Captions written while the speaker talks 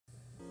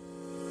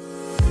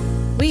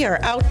We are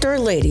outdoor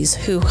ladies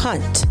who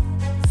hunt,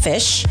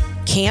 fish,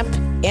 camp,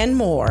 and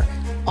more,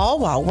 all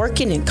while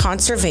working in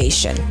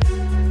conservation.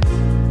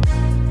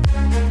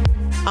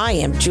 I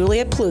am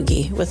Julia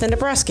Plugi with the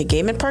Nebraska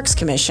Game and Parks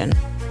Commission.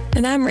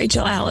 And I'm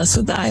Rachel Alice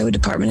with the Iowa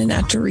Department of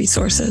Natural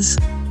Resources.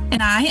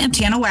 And I am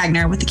Tana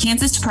Wagner with the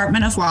Kansas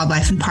Department of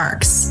Wildlife and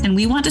Parks. And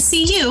we want to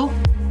see you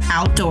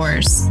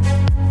outdoors.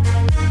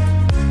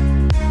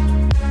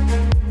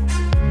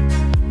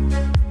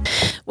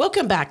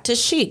 Welcome back to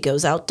She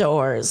Goes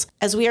Outdoors.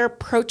 As we are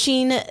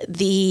approaching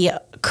the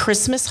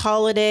Christmas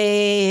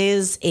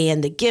holidays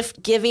and the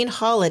gift-giving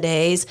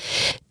holidays,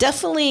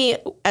 definitely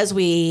as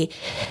we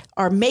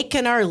are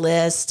making our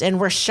list and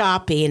we're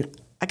shopping,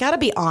 I got to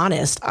be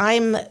honest,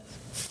 I'm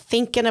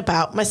thinking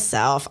about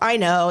myself. I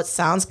know it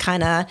sounds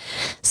kind of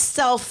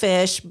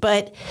selfish,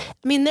 but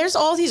I mean, there's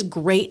all these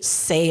great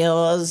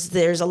sales.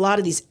 There's a lot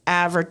of these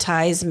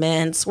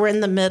advertisements. We're in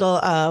the middle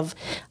of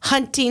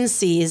hunting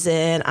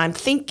season. I'm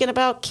thinking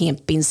about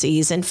camping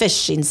season,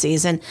 fishing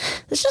season.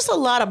 There's just a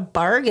lot of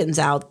bargains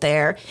out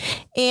there.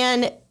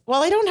 And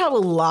while I don't have a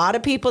lot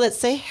of people that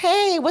say,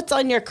 hey, what's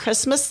on your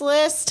Christmas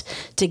list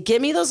to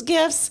give me those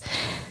gifts?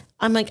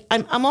 I'm like,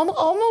 I'm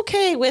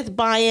okay with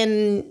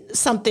buying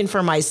something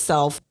for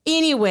myself.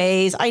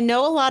 Anyways, I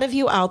know a lot of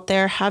you out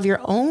there have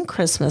your own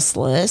Christmas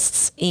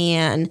lists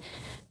and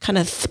kind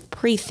of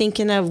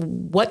pre-thinking of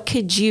what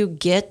could you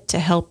get to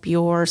help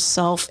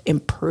yourself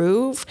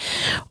improve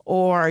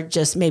or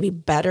just maybe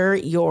better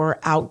your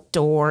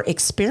outdoor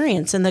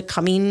experience in the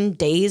coming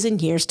days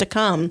and years to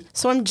come.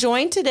 So I'm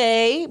joined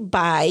today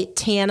by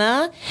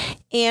Tana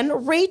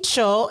and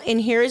Rachel, and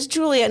here is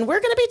Julia, and we're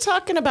going to be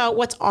talking about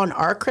what's on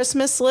our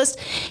Christmas list,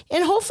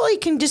 and hopefully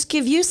can just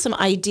give you some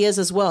ideas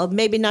as well,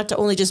 maybe not to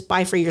only just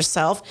buy for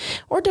yourself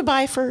or to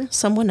buy for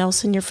someone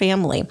else in your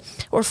family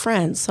or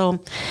friends.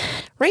 So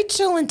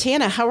Rachel and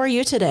Tana, how are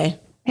you today?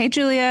 Hey,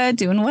 Julia,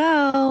 doing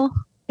well.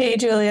 Hey,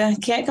 Julia,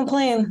 can't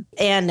complain.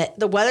 And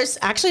the weather's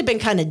actually been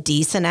kind of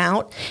decent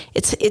out.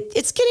 It's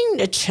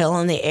getting a chill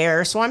in the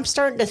air, so I'm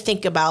starting to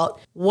think about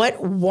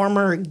what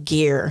warmer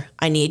gear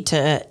I need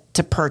to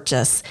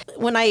purchase.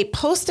 When I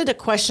posted a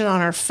question on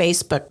our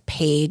Facebook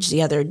page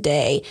the other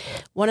day,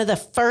 one of the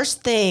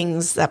first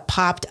things that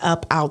popped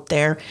up out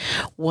there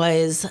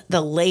was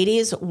the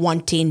ladies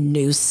wanting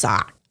new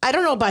socks. I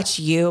don't know about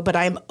you, but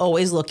I'm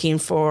always looking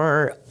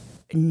for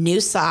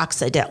new socks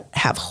that don't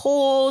have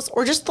holes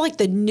or just like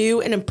the new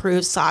and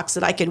improved socks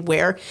that I could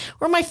wear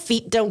where my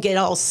feet don't get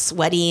all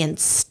sweaty and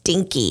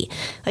stinky.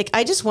 Like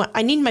I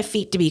need my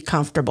feet to be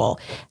comfortable.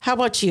 How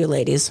about you,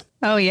 ladies?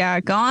 Oh, yeah.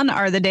 Gone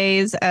are the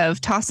days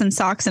of tossing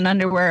socks and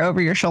underwear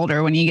over your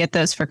shoulder when you get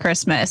those for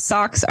Christmas.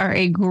 Socks are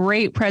a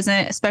great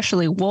present,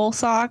 especially wool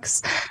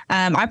socks.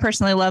 I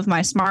personally love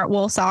my smart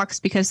wool socks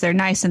because they're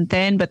nice and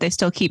thin, but they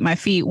still keep my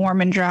feet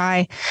warm and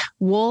dry.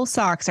 Wool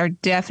socks are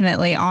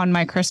definitely on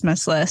my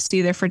Christmas list,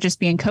 either for just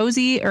being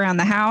cozy around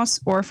the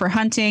house or for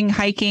hunting,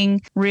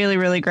 hiking. Really,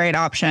 really great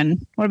option.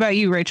 What about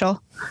you,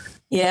 Rachel?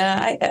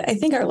 Yeah, I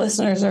think our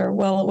listeners are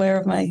well aware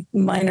of my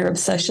minor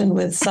obsession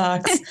with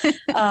socks.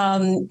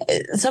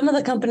 Some of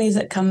the companies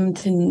that come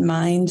to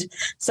mind.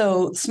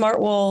 So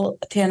Smartwool,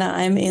 Tana,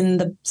 I'm in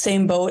the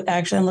same boat.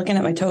 Actually, I'm looking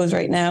at my toes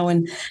right now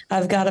and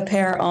I've got a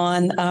pair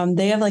on.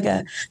 They have like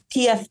a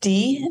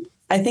PFD,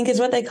 I think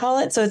is what they call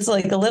it. So it's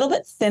like a little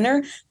bit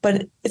thinner,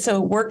 but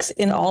so it works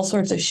in all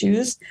sorts of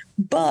shoes,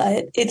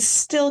 but it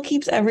still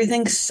keeps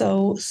everything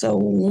so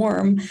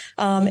warm.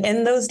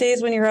 And those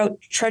days when you're out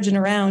trudging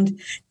around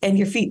and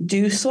your feet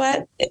do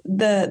sweat,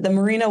 the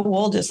merino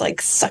wool just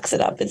like sucks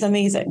it up. It's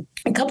amazing.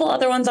 A couple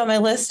other ones on my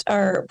list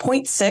are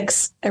Point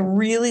 6. I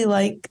really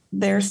like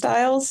their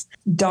styles.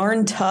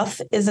 Darn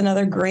Tough is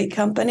another great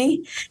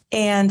company.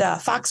 And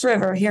Fox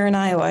River here in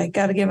Iowa,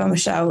 got to give them a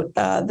shout.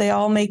 They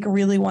all make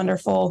really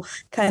wonderful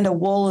kind of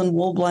wool and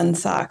wool blend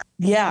socks.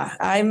 Yeah,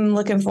 I'm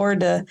looking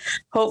forward to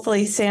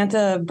hopefully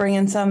Santa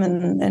bringing some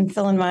and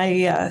filling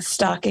my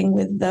stocking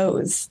with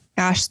those.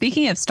 Gosh,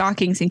 speaking of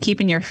stockings and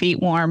keeping your feet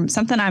warm,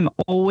 something I'm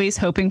always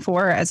hoping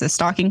for as a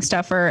stocking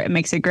stuffer, it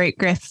makes a great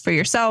gift for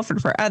yourself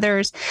and for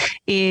others,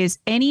 is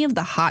any of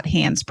the Hot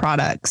Hands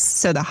products.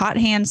 So the Hot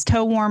Hands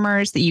toe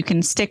warmers that you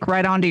can stick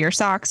right onto your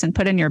socks and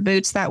put in your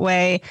boots that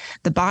way,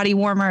 the body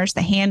warmers,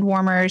 the hand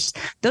warmers,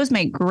 those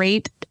make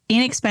great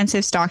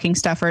inexpensive stocking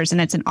stuffers,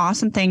 and it's an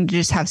awesome thing to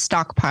just have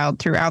stockpiled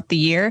throughout the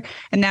year.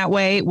 And that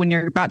way, when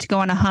you're about to go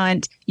on a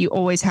hunt, you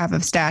always have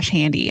a stash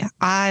handy.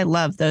 I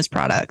love those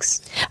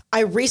products.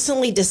 I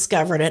recently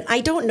discovered it. I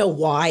don't know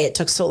why it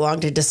took so long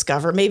to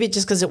discover. Maybe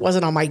just because it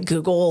wasn't on my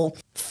Google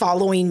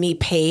following me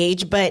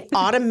page, but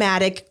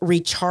automatic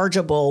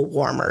rechargeable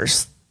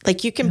warmers.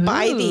 Like you can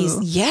buy these.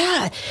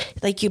 Yeah.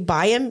 Like you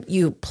buy them,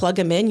 you plug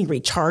them in, you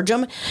recharge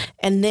them,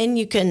 and then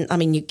you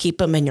keep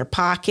them in your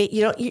pocket,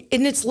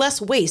 and it's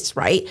less waste,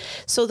 right?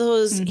 So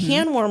those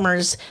hand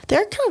warmers,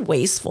 they're kind of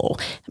wasteful.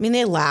 I mean,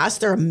 they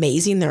last, they're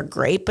amazing, they're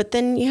great, but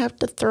then you have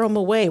to throw them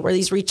away. Where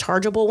these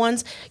rechargeable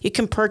ones, you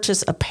can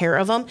purchase a pair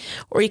of them,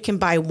 or you can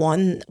buy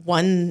one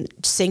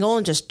single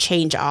and just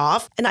change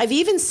off. And I've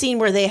even seen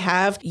where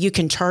you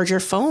can charge your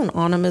phone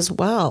on them as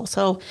well.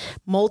 So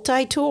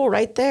multi-tool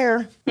right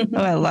there. Oh,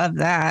 I love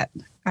that.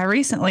 I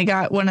recently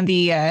got one of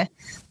the,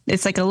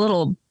 it's like a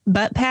little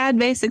butt pad,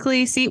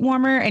 basically, seat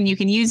warmer, and you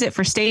can use it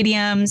for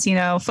stadiums,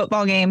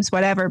 football games,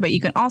 whatever, but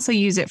you can also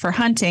use it for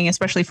hunting,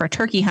 especially for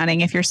turkey hunting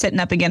if you're sitting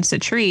up against a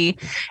tree.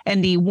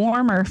 And the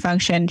warmer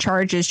function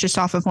charges just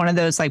off of one of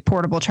those like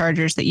portable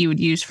chargers that you would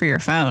use for your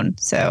phone.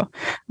 So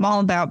I'm all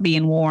about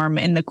being warm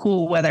in the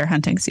cool weather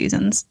hunting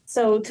seasons.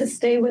 So to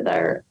stay with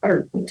our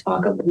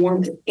talk of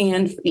warmth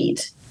and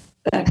feet,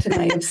 back to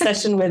my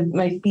obsession with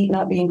my feet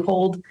not being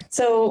cold.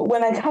 So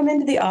when I come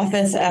into the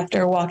office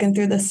after walking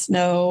through the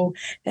snow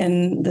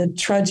and the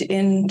trudge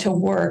into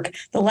work,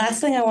 the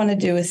last thing I want to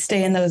do is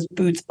stay in those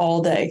boots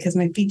all day because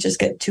my feet just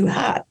get too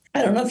hot.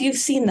 I don't know if you've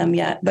seen them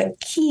yet, but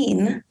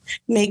Keen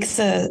makes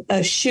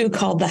a shoe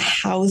called the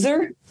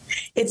Hauser.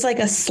 It's like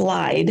a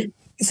slide.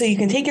 So you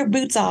can take your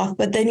boots off,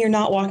 but then you're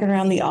not walking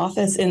around the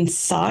office in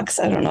socks.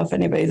 I don't know if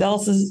anybody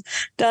else has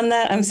done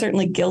that. I'm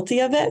certainly guilty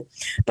of it.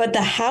 But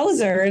the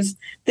Hausers,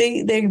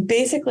 they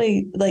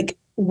basically like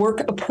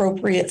work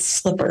appropriate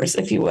slippers,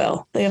 if you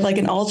will. They have like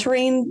an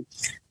all-terrain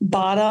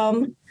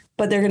bottom,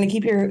 but they're going to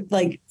keep your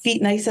like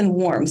feet nice and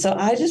warm. So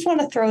I just want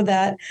to throw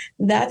that.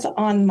 That's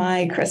on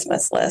my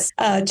Christmas list.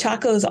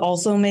 Chaco's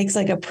also makes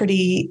like a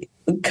pretty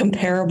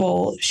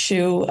comparable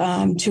shoe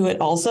to it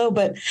also,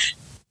 but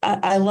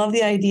I love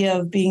the idea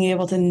of being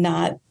able to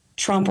not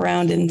tromp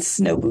around in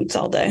snow boots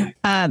all day.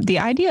 The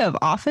idea of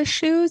office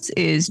shoes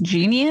is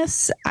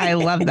genius. I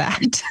love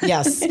that.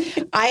 Yes.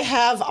 I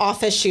have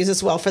office shoes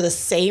as well for the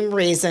same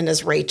reason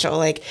as Rachel.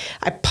 Like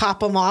I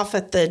pop them off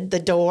at the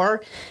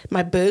door,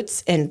 my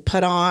boots, and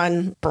put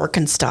on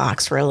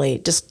Birkenstocks, really.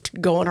 Just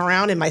going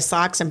around in my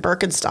socks and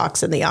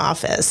Birkenstocks in the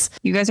office.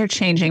 You guys are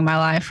changing my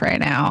life right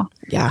now.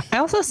 Yeah. I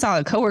also saw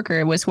a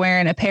coworker was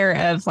wearing a pair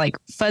of like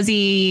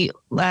fuzzy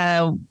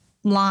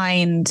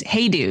lined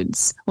Hey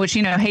Dudes, which,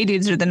 Hey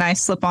Dudes are the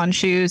nice slip-on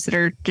shoes that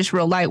are just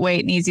real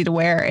lightweight and easy to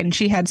wear. And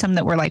she had some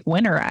that were like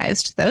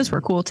winterized. Those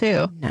were cool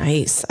too.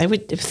 Nice. I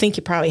would think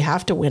you probably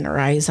have to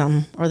winterize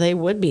them or they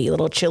would be a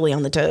little chilly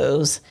on the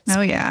toes.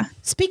 Oh, yeah.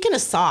 Speaking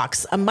of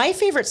socks, my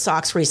favorite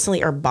socks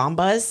recently are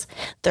Bombas.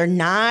 They're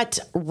not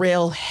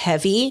real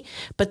heavy,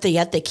 but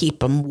yet they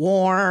keep them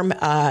warm,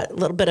 a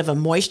little bit of a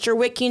moisture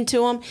wicking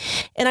to them.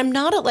 And I'm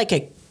not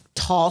a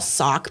tall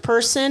sock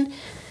person.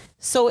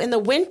 So in the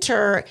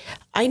winter,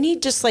 I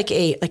need just like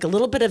a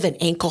little bit of an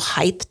ankle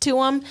height to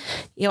them.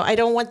 I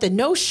don't want the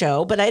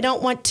no-show, but I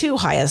don't want too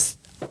high a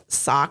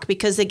sock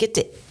because they get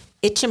to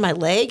itch in my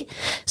leg.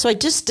 So I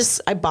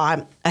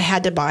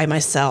had to buy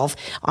myself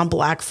on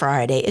Black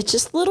Friday. It's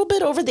just a little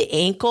bit over the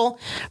ankle,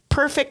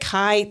 perfect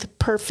height,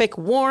 perfect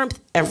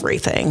warmth,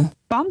 everything.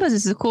 Bombas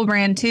is a cool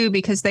brand too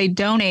because they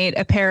donate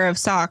a pair of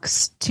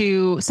socks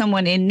to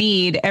someone in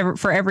need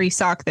for every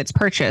sock that's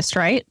purchased,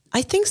 right?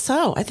 I think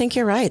so. I think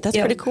you're right. That's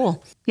pretty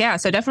cool. Yeah,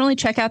 so definitely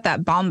check out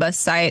that Bombas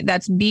site.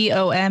 That's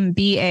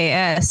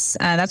Bombas.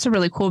 That's a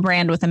really cool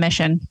brand with a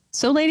mission.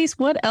 So ladies,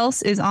 what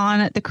else is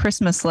on the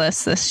Christmas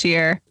list this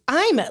year?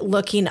 I'm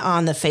looking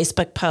on the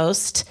Facebook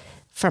post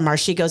from our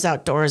She Goes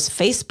Outdoors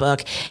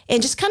Facebook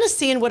and just kind of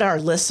seeing what our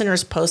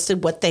listeners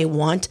posted, what they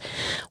want.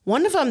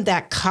 One of them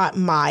that caught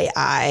my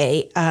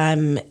eye,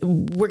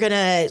 we're going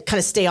to kind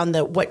of stay on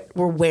what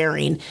we're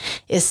wearing,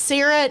 is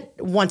Sarah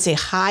wants a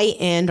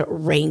high-end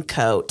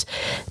raincoat.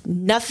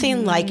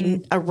 Nothing like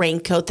a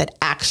raincoat that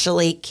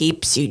actually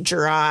keeps you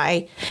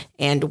dry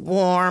and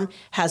warm,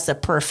 has the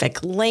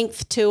perfect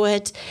length to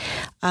it.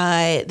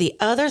 The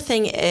other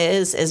thing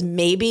is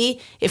maybe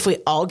if we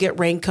all get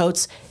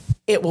raincoats,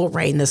 it will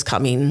rain this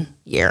coming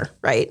year,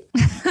 right?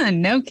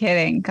 No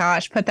kidding.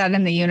 Gosh, put that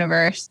in the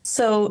universe.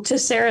 So to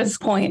Sarah's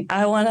point,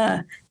 I want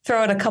to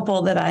throw out a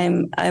couple that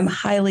I'm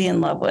highly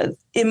in love with.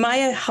 In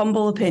my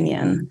humble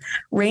opinion,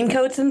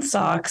 raincoats and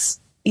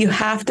socks, you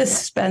have to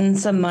spend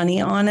some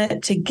money on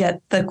it to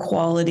get the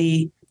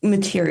quality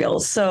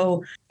materials.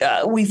 So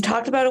we've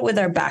talked about it with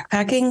our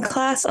backpacking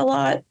class a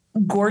lot.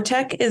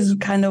 Gore-Tex is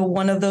kind of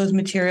one of those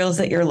materials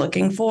that you're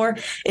looking for.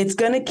 It's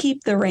going to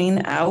keep the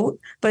rain out,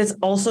 but it's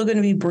also going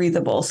to be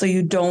breathable. So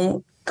you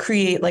don't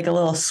create like a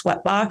little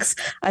sweat box.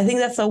 I think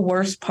that's the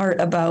worst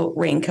part about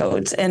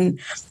raincoats.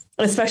 And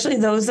especially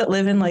those that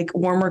live in like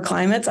warmer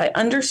climates, I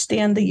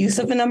understand the use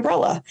of an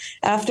umbrella.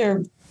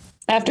 After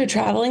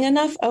traveling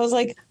enough, I was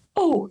like,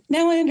 oh,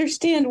 now I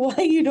understand why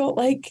you don't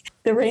like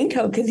the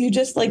raincoat, because you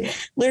just like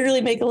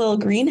literally make a little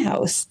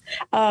greenhouse.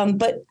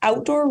 But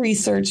Outdoor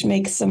Research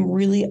makes some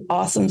really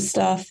awesome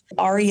stuff.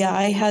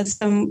 REI has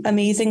some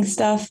amazing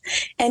stuff,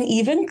 and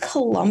even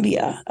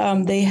Columbia,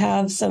 they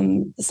have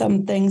some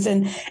things.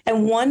 And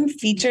one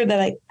feature that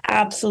I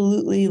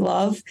absolutely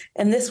love.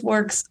 And this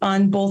works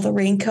on both a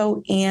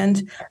raincoat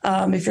and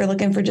if you're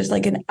looking for just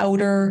like an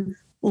outer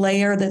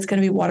layer that's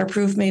going to be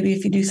waterproof, maybe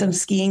if you do some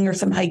skiing or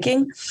some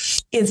hiking,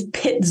 is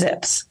Pit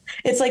Zips.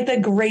 It's like the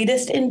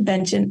greatest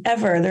invention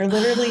ever. They're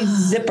literally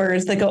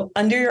zippers that go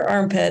under your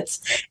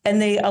armpits,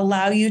 and they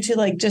allow you to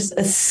like just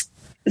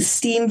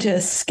steam to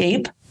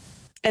escape.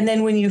 And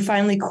then when you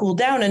finally cool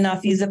down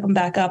enough, you zip them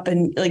back up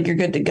and like you're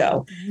good to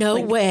go. No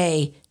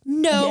way.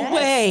 No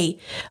way.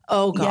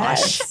 Oh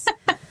gosh.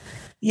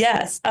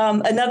 Yes.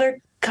 Another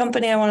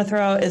company I want to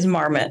throw out is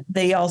Marmot.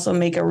 They also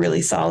make a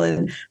really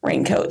solid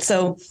raincoat.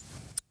 So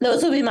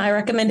those would be my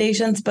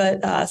recommendations.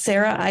 But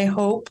Sarah, I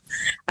hope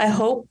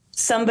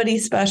somebody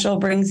special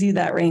brings you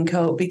that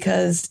raincoat,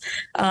 because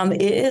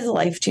it is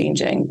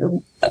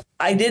life-changing.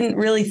 I didn't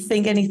really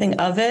think anything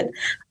of it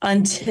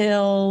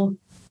until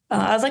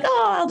I was like,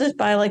 oh, I'll just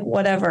buy like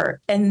whatever.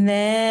 And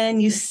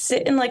then you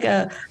sit in like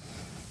a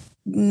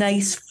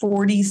nice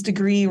 40s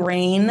degree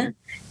rain,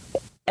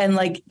 and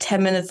like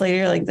 10 minutes later,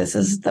 you're like, this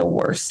is the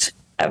worst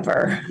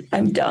ever.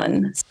 I'm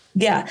done.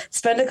 Yeah,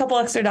 spend a couple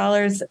extra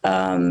dollars.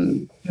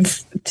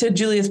 To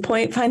Julia's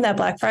point, find that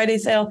Black Friday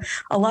sale.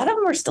 A lot of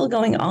them are still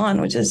going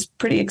on, which is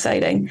pretty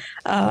exciting.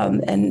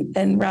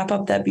 And wrap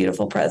up that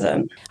beautiful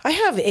present. I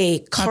have a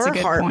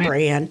Carhartt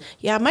brand.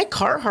 Yeah, my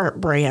Carhartt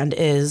brand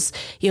is,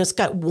 it's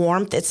got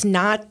warmth. It's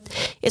not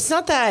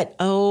that,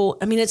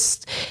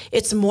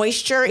 it's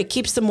moisture. It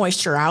keeps the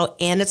moisture out,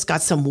 and it's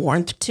got some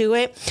warmth to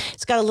it.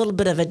 It's got a little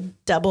bit of a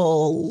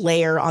double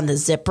layer on the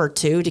zipper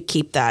too, to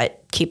keep that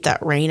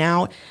rain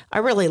out. I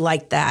really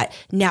like that.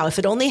 Now, if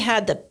it only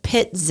had the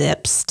Pit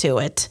Zips to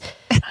it,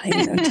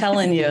 I'm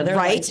telling you, they're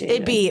right?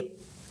 It'd be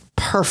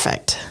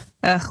perfect.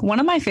 One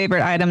of my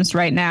favorite items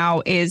right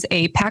now is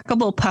a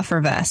packable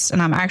puffer vest,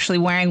 and I'm actually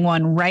wearing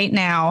one right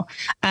now.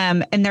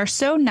 And they're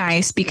so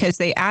nice because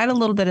they add a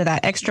little bit of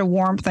that extra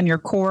warmth on your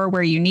core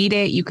where you need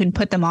it. You can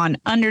put them on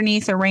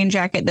underneath a rain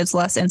jacket that's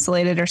less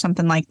insulated or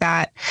something like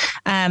that.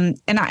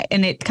 And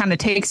it kind of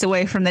takes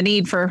away from the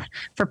need for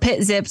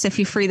pit zips if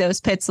you free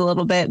those pits a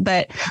little bit.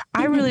 But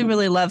I really,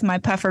 really love my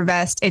puffer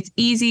vest. It's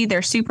easy.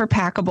 They're super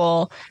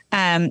packable.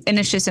 And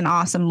it's just an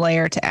awesome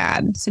layer to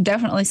add. So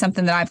definitely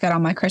something that I've got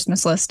on my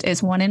Christmas list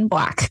is one in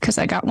black, because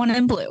I got one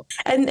in blue.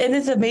 And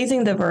it's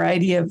amazing the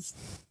variety of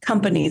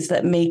companies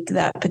that make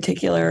that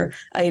particular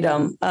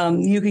item.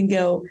 You can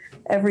go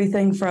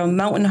everything from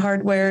Mountain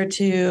Hardwear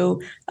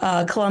to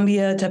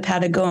Columbia to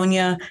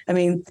Patagonia. I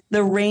mean,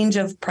 the range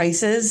of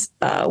prices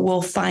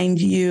will find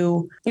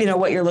you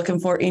what you're looking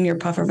for in your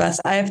puffer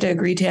vest. I have to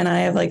agree, Tana. I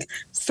have like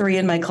 3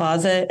 in my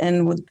closet,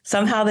 and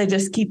somehow they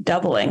just keep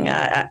doubling.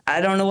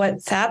 I don't know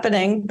what's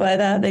happening,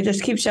 but they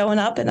just keep showing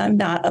up, and I'm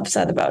not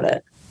upset about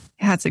it.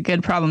 That's a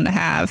good problem to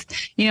have.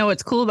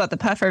 What's cool about the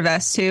puffer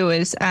vest too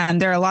is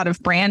there are a lot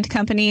of brand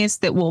companies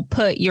that will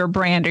put your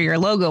brand or your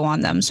logo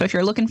on them. So if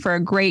you're looking for a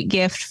great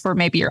gift for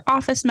maybe your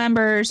office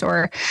members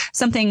or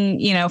something,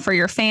 for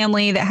your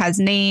family that has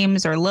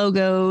names or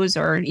logos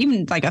or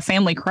even like a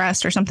family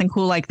crest or something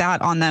cool like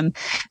that on them,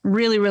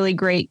 really, really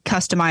great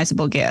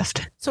customizable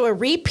gift. So a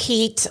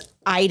repeat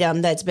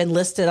item that's been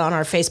listed on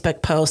our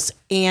Facebook post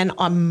and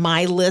on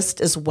my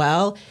list as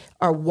well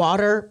are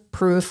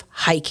waterproof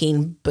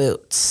hiking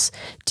boots.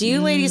 Do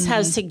you ladies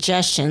have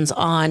suggestions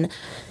on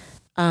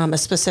a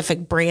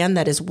specific brand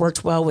that has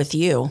worked well with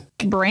you?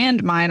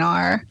 Brand mine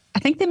are. I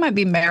think they might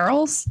be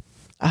Merrell's.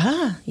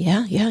 Yeah.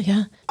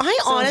 I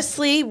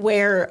honestly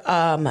wear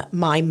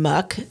my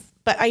Muck.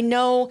 But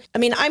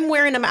I'm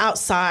wearing them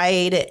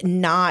outside,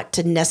 not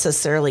to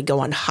necessarily go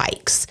on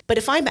hikes. But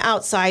if I'm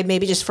outside,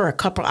 maybe just for a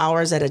couple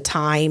hours at a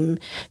time,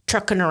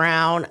 trucking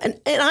around, and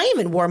I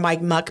even wore my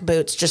Muck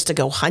boots just to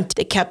go hunt.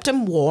 They kept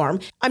them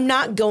warm. I'm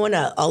not going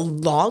a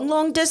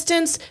long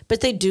distance, but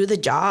they do the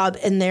job,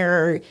 and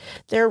they're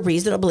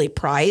reasonably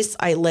priced.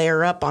 I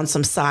layer up on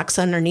some socks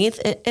underneath,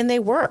 and they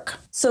work.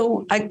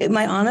 So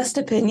my honest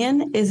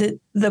opinion is that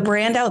the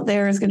brand out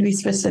there is going to be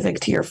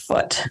specific to your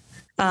foot.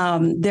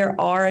 There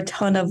are a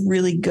ton of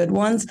really good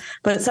ones,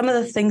 but some of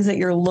the things that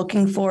you're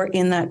looking for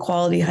in that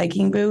quality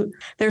hiking boot,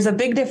 there's a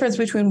big difference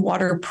between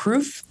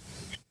waterproof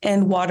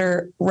and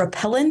water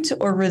repellent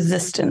or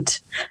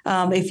resistant.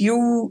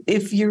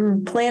 If you're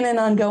planning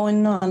on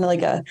going on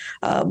like a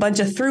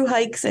bunch of through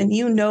hikes and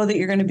that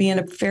you're going to be in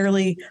a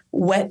fairly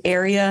wet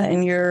area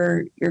and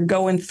you're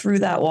going through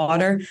that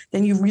water,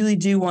 then you really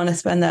do want to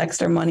spend the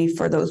extra money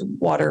for those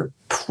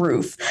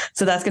waterproof.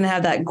 So that's going to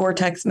have that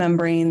Gore-Tex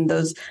membrane,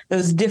 those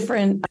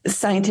different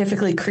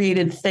scientifically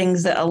created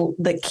things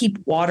that keep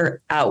water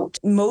out.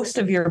 Most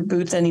of your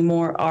boots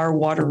anymore are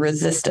water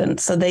resistant,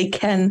 so they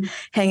can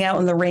hang out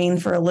in the rain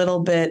for a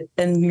little bit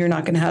and you're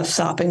not going to have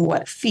sopping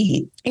wet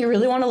feet. You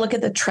really want to look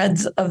at the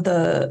treads of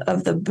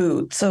the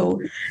boot. So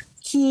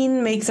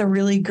Keen makes a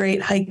really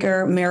great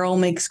hiker. Merrell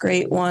makes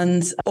great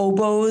ones.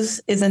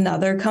 Oboz is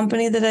another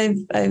company that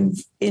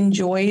I've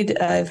enjoyed.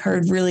 I've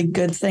heard really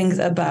good things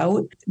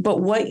about.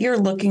 But what you're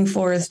looking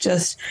for is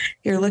just,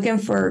 you're looking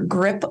for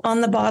grip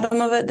on the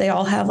bottom of it. They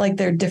all have like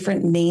their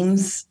different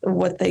names,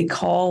 what they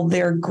call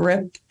their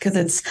grip, because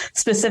it's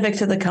specific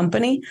to the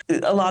company.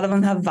 A lot of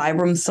them have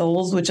Vibram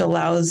soles, which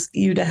allows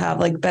you to have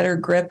like better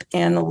grip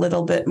and a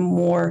little bit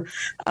more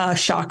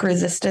shock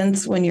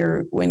resistance when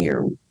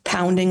you're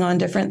pounding on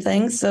different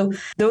things. So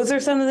those are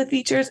some of the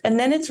features. And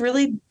then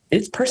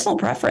it's personal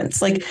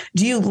preference. Like,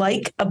 do you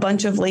like a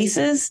bunch of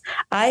laces?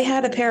 I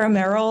had a pair of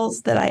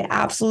Merrells that I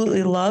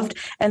absolutely loved.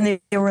 And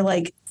they were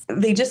like,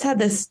 they just had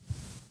this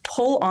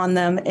pull on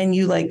them, and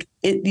you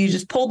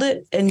just pulled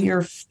it and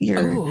your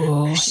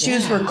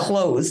shoes were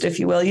closed, if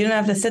you will. You didn't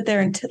have to sit there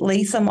and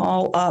lace them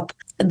all up.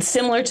 And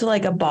similar to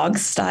like a Bog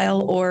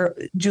style or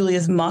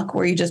Julia's Muck,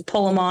 where you just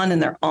pull them on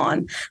and they're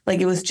on.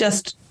 Like, it was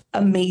just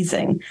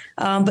amazing.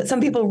 But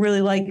some people really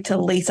like to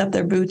lace up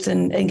their boots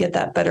and get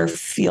that better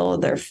feel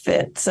of their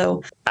fit.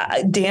 So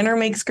Danner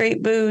makes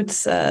great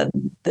boots.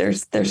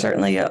 There's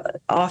certainly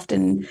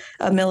often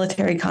a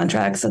military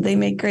contract, so they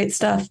make great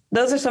stuff.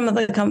 Those are some of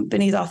the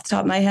companies off the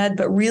top of my head,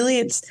 but really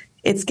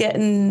it's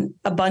getting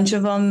a bunch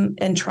of them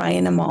and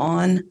trying them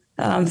on.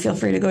 Feel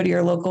free to go to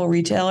your local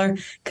retailer,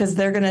 because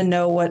they're going to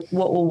know what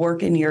will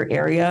work in your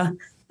area.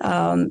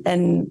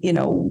 And, you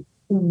know,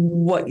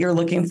 what you're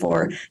looking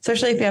for,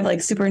 especially if you have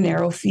like super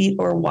narrow feet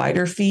or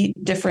wider feet.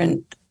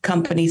 Different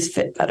companies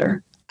fit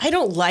better. I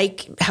don't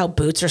like how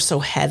boots are so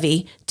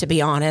heavy, to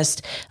be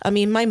honest. I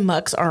mean, my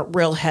Mucks aren't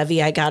real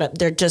heavy.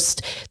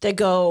 They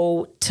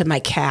go to my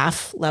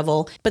calf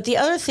level. But the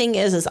other thing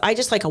is I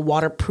just like a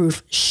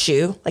waterproof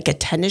shoe, like a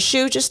tennis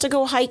shoe, just to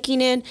go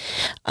hiking in.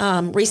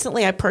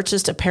 Recently, I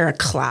purchased a pair of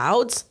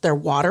Clouds. They're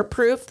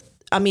waterproof.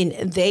 I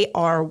mean, they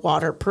are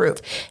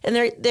waterproof, and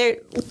they're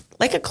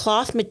like a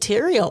cloth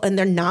material, and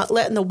they're not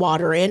letting the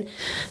water in.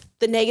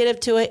 The negative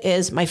to it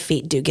is my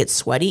feet do get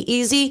sweaty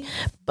easy,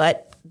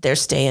 but they're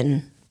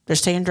staying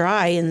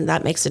dry, and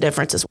that makes a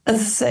difference as well.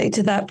 Let's say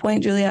to that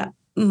point, Julia,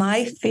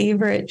 my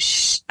favorite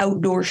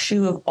outdoor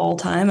shoe of all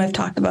time, I've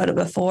talked about it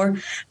before,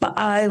 but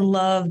I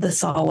love the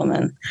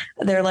Salomon.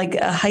 They're like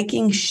a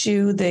hiking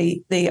shoe.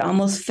 They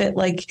almost fit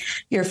like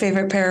your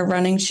favorite pair of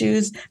running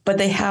shoes, but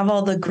they have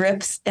all the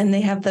grips and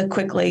they have the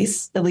quick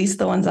lace. At least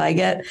the ones I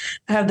get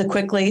have the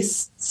quick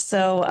lace.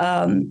 So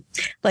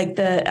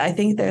I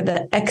think they're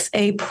the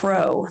XA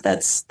Pro.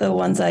 That's the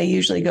ones I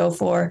usually go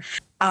for.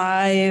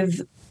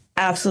 I've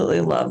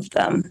absolutely loved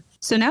them.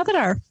 So now that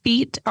our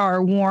feet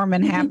are warm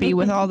and happy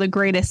with all the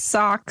greatest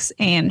socks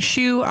and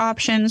shoe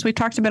options, we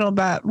talked a bit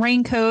about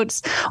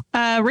raincoats.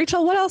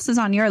 Rachel, what else is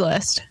on your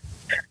list?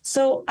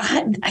 So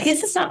I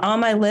guess it's not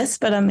on my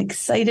list, but I'm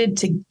excited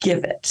to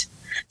give it.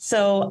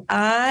 So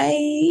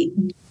I've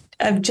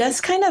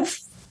just kind of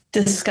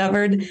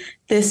discovered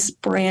this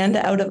brand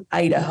out of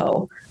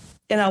Idaho,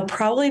 and I'll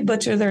probably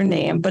butcher their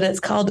name, but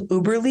it's called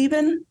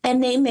Uberleben,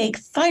 and they make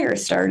fire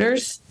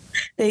starters.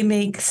 They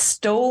make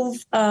stove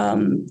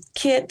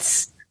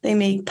kits. They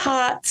make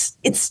pots.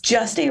 It's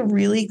just a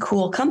really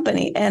cool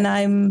company, and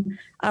I'm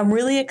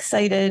really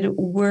excited.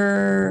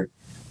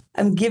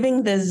 I'm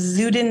giving the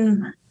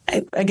Zuden.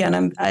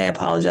 I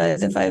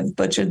apologize if I've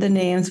butchered the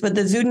names, but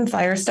the Zuden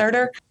fire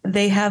starter,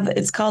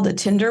 it's called a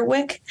tinder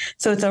wick.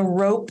 So it's a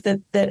rope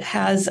that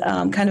has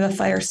kind of a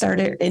fire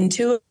starter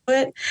into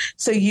it.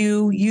 So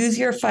you use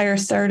your fire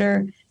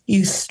starter,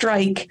 you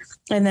strike,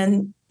 and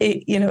then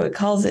it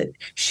calls it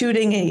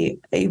shooting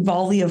a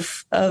volley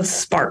of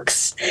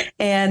sparks,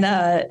 and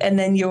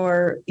then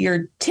your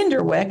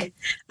tinder wick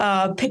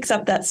picks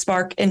up that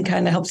spark and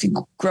kind of helps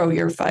you grow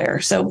your fire.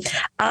 So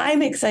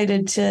I'm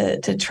excited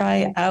to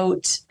try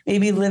out,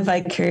 maybe live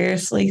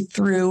vicariously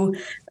through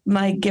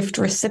my gift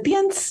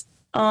recipients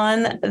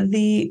on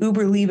the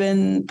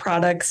Uberleben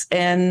products,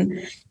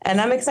 and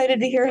I'm excited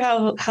to hear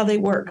how they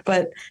work.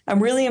 But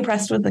I'm really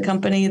impressed with the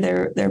company.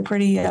 They're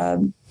pretty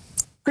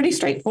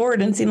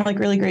straightforward and seem like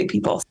really great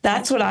people.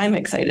 That's what I'm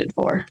excited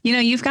for. You know,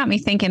 you've got me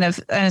thinking of,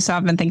 so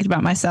I've been thinking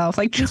about myself,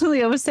 like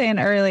Julia was saying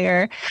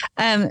earlier.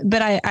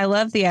 But I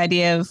love the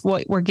idea of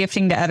what we're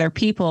gifting to other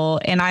people.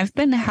 And I've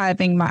been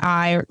having my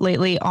eye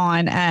lately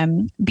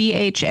on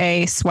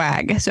BHA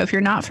swag. So if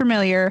you're not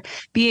familiar,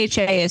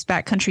 BHA is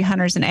Backcountry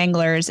Hunters and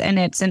Anglers, and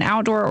it's an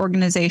outdoor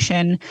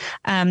organization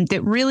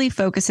that really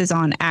focuses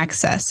on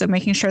access. So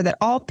making sure that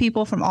all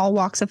people from all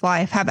walks of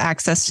life have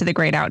access to the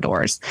great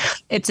outdoors.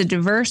 It's a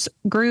diverse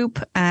group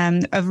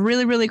of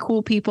really, really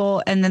cool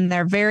people. And then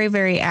they're very,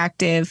 very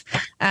active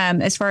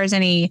as far as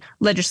any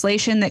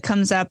legislation that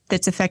comes up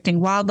that's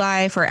affecting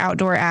wildlife or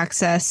outdoor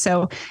access.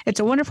 So it's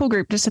a wonderful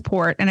group to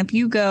support. And if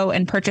you go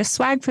and purchase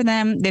swag for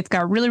them, they've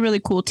got really, really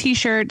cool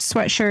t-shirts,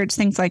 sweatshirts,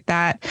 things like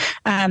that.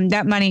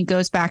 That money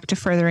goes back to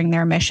furthering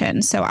their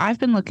mission. So I've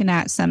been looking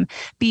at some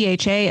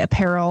BHA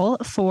apparel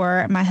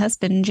for my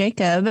husband,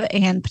 Jacob,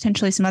 and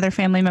potentially some other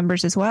family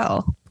members as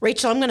well.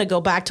 Rachel, I'm going to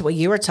go back to what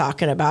you were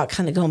talking about,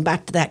 kind of going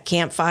back to that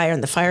campfire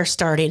and the fire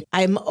starting.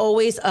 I'm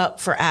always up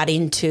for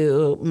adding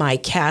to my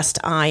cast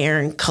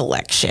iron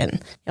collection.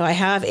 I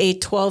have a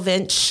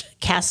 12-inch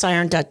cast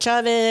iron Dutch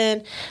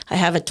oven. I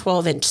have a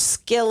 12-inch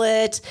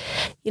skillet.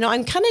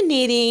 I'm kind of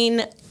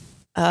needing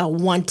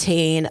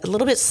wanting a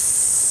little bit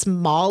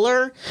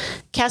smaller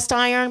cast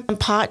iron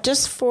pot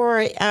just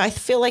for, I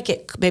feel like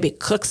it maybe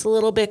cooks a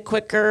little bit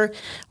quicker,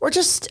 or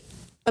just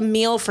a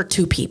meal for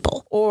 2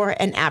 people, or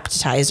an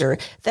appetizer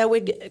that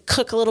would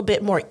cook a little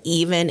bit more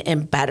even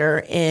and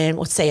better in,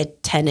 let's say, a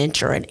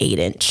 10-inch or an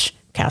 8-inch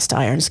cast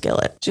iron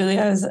skillet. Julie,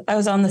 I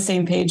was on the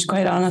same page,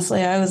 quite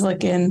honestly. I was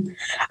looking,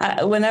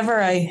 whenever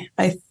I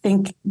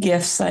think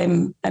gifts,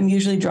 I'm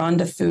usually drawn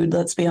to food,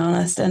 let's be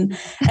honest. And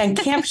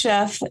Camp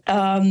Chef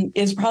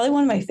is probably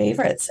one of my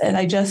favorites, and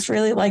I just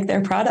really like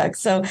their products.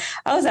 So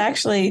I was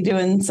actually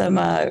doing some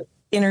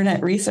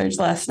internet research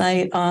last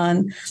night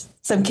on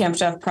some Camp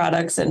Chef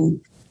products, and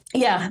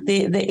yeah,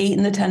 the 8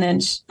 and the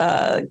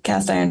 10-inch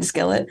cast iron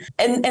skillet.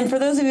 And for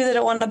those of you that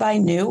don't want to buy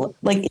new,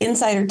 like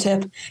insider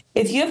tip,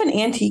 if you have an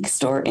antique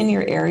store in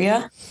your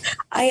area,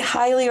 I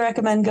highly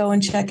recommend go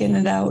and checking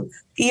it out.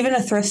 Even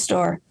a thrift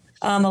store.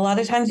 A lot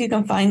of times you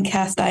can find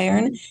cast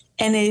iron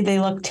and they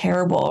look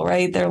terrible,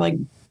 right? They're like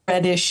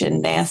reddish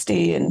and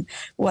nasty and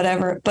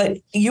whatever, but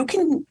you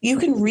can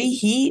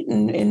reheat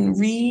and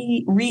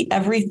re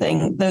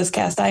everything, those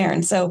cast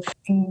iron. So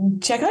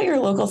check out your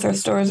local thrift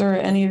stores or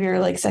any of your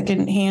like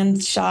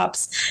secondhand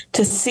shops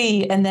to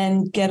see, and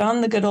then get on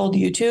the good old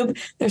YouTube.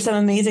 There's some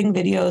amazing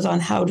videos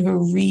on how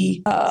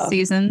to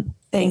season.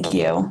 Thank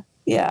you.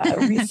 Yeah,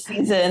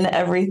 reseason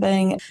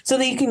everything so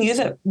that you can use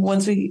it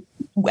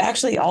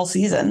actually all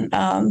season.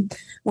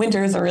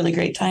 Winter is a really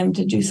great time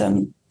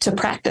to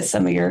practice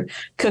some of your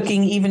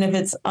cooking, even if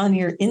it's on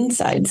your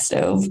inside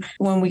stove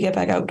when we get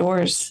back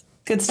outdoors.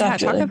 Good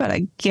stuff. Yeah, talk about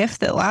a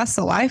gift that lasts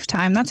a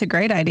lifetime. That's a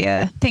great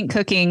idea. I think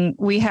cooking,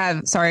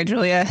 sorry,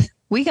 Julia,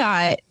 we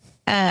got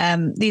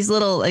these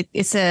little, like,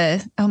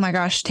 oh my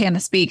gosh, Tana,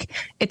 speak.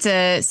 It's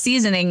a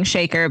seasoning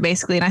shaker,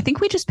 basically. And I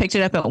think we just picked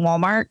it up at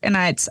Walmart, and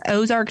it's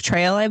Ozark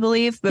Trail, I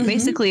believe. But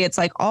basically it's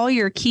like all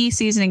your key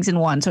seasonings in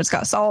one. So it's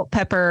got salt,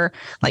 pepper,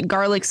 like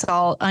garlic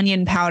salt,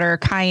 onion powder,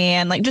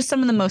 cayenne, like just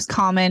some of the most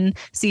common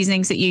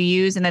seasonings that you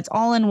use. And it's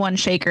all in one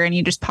shaker, and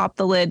you just pop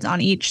the lids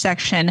on each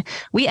section.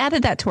 We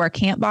added that to our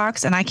camp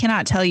box, and I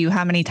cannot tell you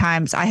how many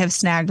times I have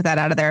snagged that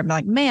out of there. I'm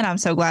like, man, I'm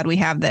so glad we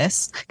have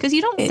this. Because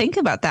you don't think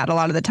about that a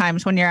lot of the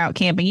times when you're out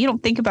camping. You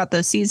don't think about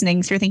those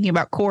seasonings. You're thinking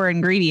about core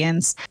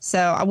ingredients.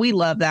 So we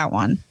love that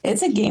one.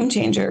 It's a game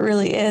changer. It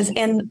really is.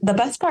 And the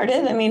best part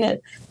is, I mean,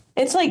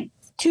 it's like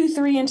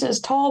 2-3 inches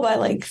tall by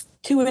like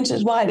 2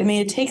 inches wide. I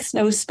mean, it takes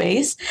no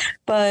space,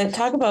 but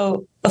talk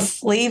about a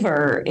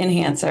flavor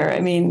enhancer. I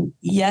mean,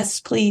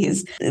 yes,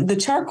 please. The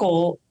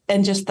charcoal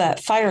and just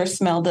that fire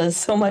smell does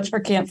so much for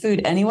camp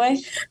food anyway.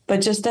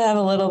 But just to have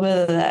a little bit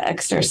of that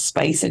extra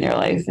spice in your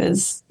life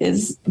is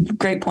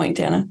great point,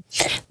 Tana.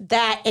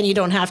 That, and you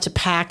don't have to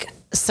pack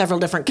several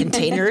different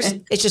containers.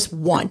 It's just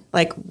one,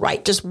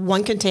 just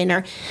one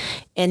container.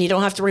 And you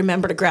don't have to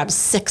remember to grab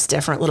 6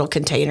 different little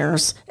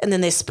containers, and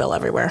then they spill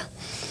everywhere.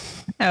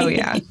 Oh,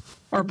 yeah.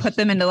 Or put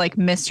them into like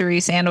mystery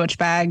sandwich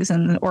bags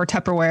or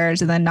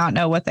Tupperwares and then not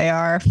know what they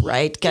are.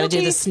 Right. Got to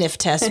do the sniff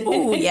test.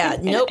 Oh, yeah.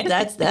 Nope.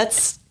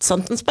 That's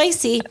something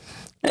spicy.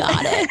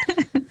 Got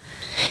it.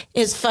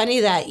 It's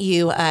funny that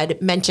you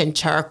mentioned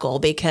charcoal,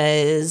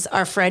 because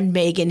our friend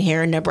Megan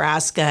here in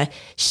Nebraska,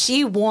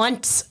 she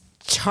wants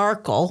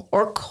charcoal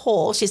or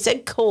coal. She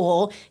said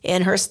coal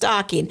in her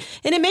stocking.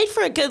 And it made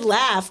for a good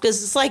laugh,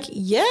 because it's like,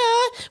 yeah,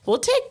 we'll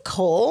take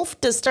coal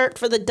to start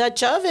for the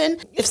Dutch oven.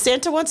 If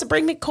Santa wants to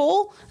bring me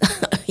coal,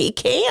 he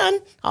can.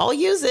 I'll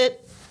use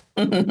it.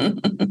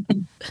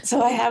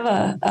 So I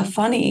have a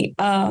funny,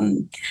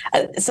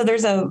 so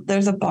there's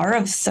a bar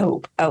of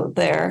soap out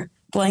there,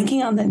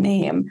 blanking on the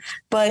name,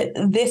 but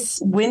this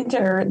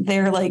winter,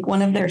 they're like,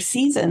 one of their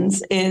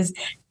seasons is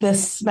the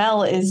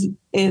smell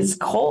is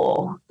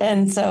coal.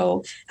 And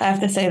so I have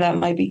to say that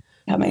might be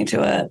coming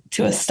to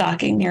a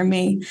stocking near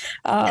me.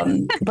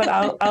 But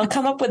I'll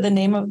come up with the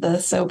name of the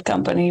soap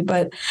company.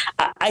 But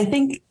I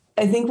think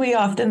we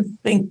often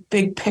think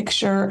big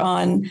picture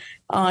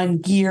on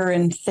gear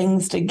and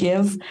things to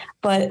give.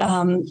 But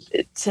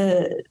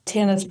to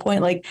Tana's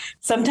point, like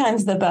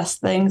sometimes the best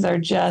things are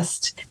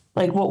just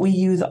like what we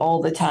use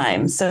all the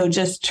time. So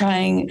just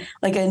trying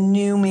like a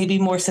new, maybe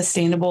more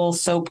sustainable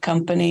soap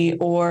company,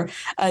 or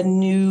a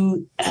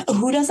new,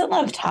 who doesn't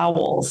love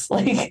towels?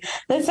 Like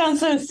that sounds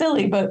so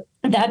silly, but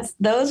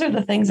those are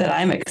the things that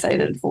I'm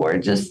excited for,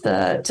 just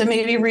to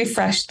maybe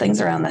refresh things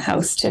around the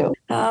house too.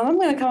 I'm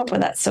going to come up with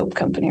that soap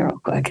company real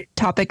quick.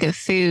 Topic of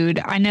food.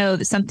 I know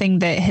that something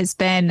that has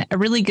been a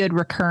really good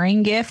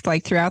recurring gift,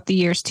 like throughout the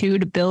years too,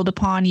 to build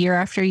upon year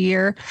after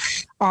year,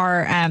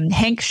 are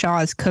Hank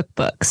Shaw's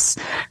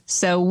cookbooks.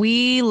 So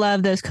we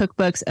love those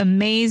cookbooks.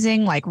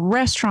 Amazing, like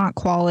restaurant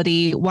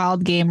quality,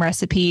 wild game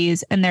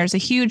recipes. And there's a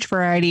huge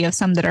variety of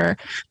some that are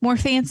more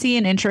fancy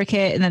and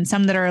intricate, and then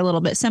some that are a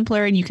little bit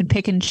simpler and you can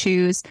pick and choose.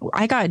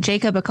 I got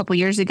Jacob a couple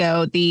years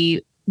ago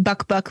the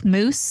buck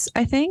moose,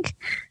 I think.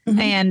 Mm-hmm.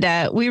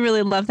 And we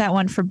really love that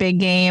one for big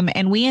game.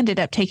 And we ended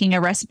up taking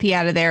a recipe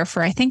out of there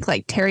for, I think,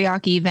 like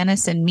teriyaki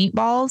venison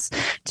meatballs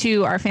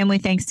to our family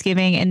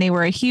Thanksgiving. And they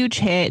were a huge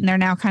hit. And they're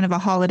now kind of a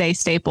holiday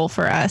staple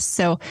for us.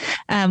 So,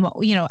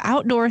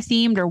 outdoor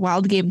themed or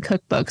wild game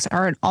cookbooks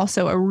are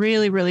also a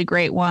really, really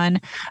great one.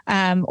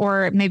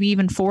 Or maybe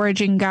even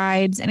foraging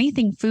guides,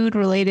 anything food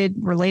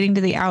relating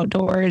to the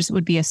outdoors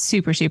would be a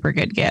super, super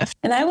good gift.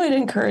 And I would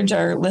encourage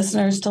our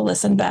listeners to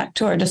listen back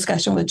to our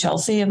discussion with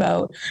Chelsea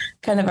about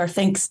kind of our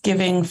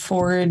Thanksgiving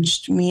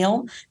foraged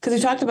meal, because we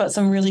talked about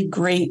some really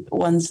great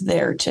ones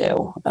there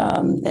too.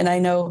 And I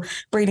know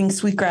Braiding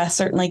Sweetgrass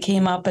certainly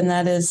came up, and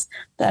that is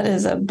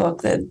a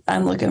book that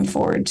I'm looking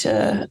forward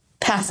to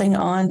passing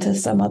on to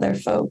some other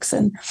folks.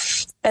 And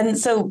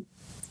so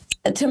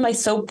to my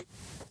soap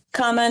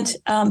comment,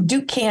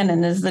 Duke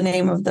Cannon is the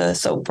name of the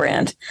soap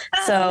brand.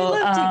 So I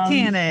love Duke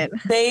Cannon.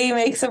 They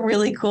make some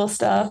really cool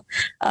stuff.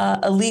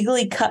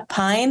 Illegally cut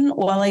pine,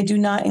 while I do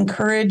not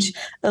encourage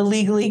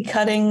illegally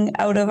cutting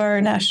out of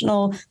our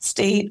national,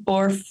 state,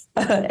 or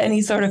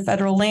any sort of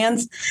federal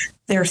lands,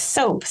 their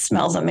soap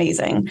smells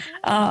amazing.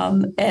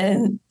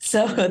 And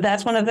so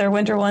that's one of their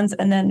winter ones.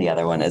 And then the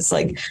other one is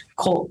like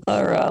coal,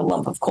 or a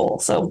lump of coal.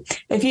 So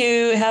if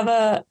you have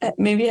a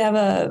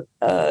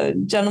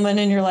gentleman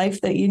in your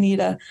life that you need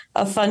a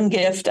fun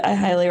gift, I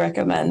highly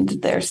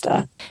recommend their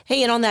stuff.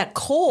 Hey, and on that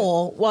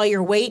coal, while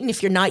you're waiting,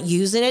 if you're not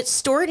using it,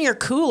 store it in your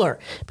cooler,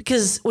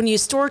 because when you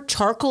store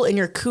charcoal in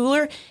your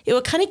cooler, it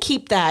will kind of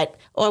keep that,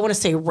 I want to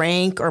say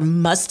rank or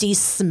musty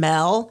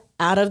smell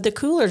out of the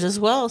coolers as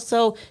well.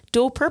 So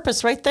dual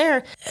purpose right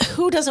there.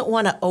 Who doesn't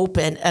want to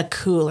open a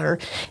cooler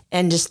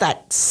and just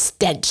that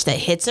stench that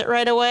hits it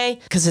right away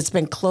because it's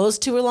been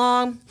closed too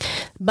long?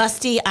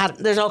 Musty,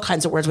 there's all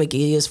kinds of words we could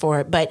use for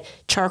it, but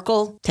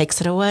charcoal takes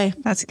it away.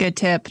 That's a good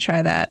tip.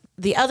 Try that.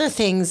 The other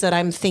things that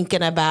I'm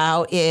thinking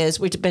about is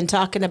we've been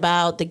talking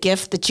about the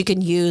gift that you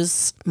can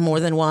use more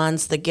than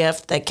once, the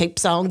gift that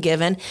keeps on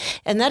giving,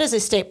 and that is a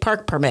state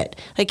park permit.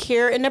 Like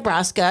here in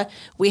Nebraska,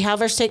 we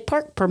have our state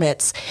park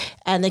permits,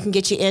 and they can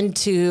get you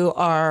into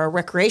our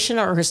recreation,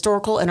 our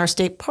historical, and our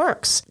state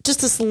parks.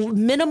 Just this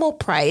minimal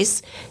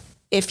price.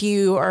 If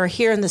you are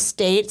here in the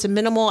state, it's a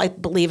minimal, I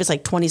believe it's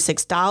like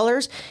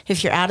 $26.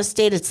 If you're out of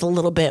state, it's a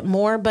little bit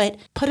more, but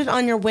put it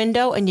on your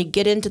window and you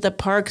get into the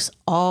parks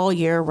all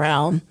year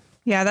round.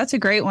 Yeah, that's a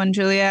great one,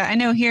 Julia. I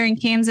know here in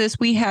Kansas,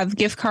 we have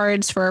gift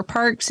cards for our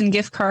parks and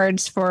gift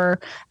cards for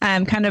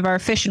kind of our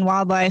fish and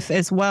wildlife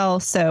as well.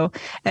 So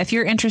if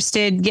you're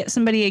interested, get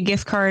somebody a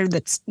gift card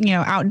that's,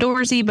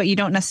 outdoorsy, but you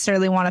don't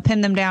necessarily want to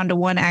pin them down to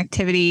one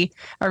activity.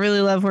 I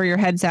really love where your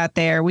head's at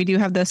there. We do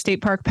have those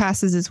state park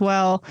passes as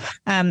well.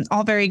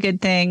 All very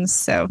good things.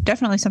 So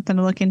definitely something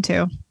to look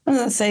into. I'm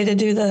going to say, to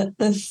do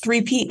the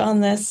three-peat on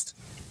this,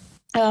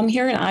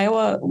 here in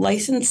Iowa,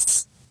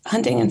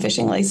 hunting and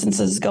fishing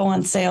licenses go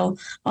on sale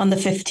on the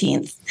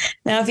 15th.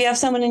 Now, if you have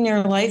someone in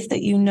your life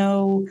that you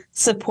know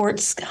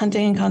supports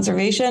hunting and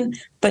conservation,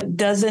 but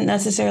doesn't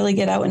necessarily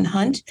get out and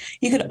hunt,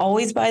 you could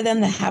always buy them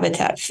the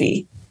habitat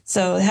fee.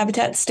 So the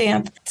habitat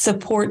stamp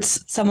supports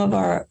it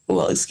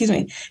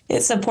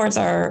supports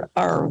our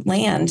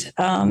land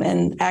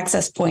and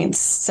access points.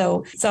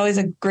 So it's always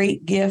a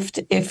great gift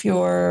if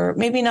you're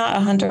maybe not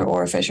a hunter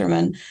or a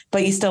fisherman,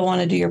 but you still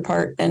want to do your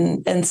part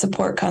and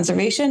support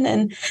conservation.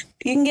 And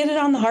you can get it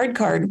on the hard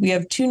card. We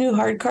have 2 new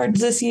hard cards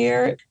this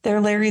year.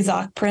 They're Larry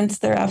Zock prints.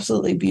 They're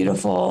absolutely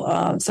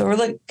beautiful. So we're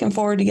looking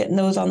forward to getting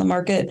those on the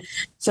market.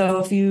 So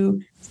if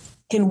you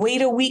can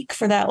wait a week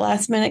for that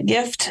last minute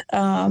gift,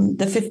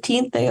 the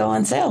 15th, they go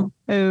on sale.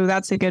 Oh,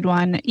 that's a good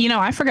one.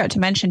 I forgot to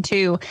mention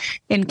too,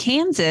 in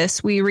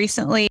Kansas, we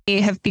recently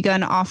have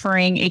begun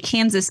offering a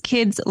Kansas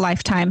Kids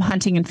Lifetime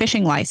Hunting and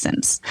Fishing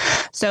License.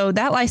 So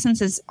that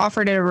license is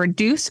offered at a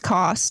reduced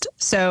cost.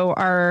 So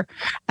our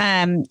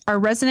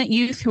resident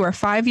youth who are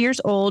 5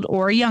 years old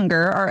or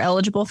younger are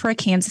eligible for a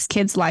Kansas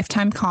Kids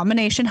Lifetime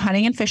Combination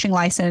Hunting and Fishing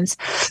License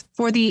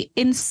for the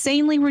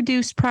insanely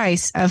reduced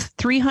price of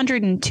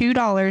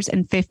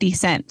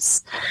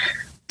 $302.50.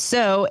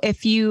 So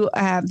if you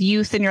have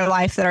youth in your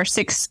life that are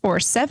 6 or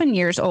 7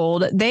 years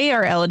old, they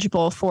are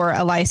eligible for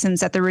a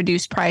license at the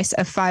reduced price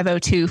of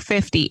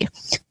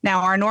 $502.50.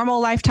 Now, our normal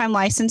lifetime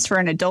license for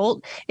an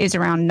adult is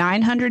around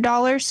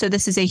 $900. So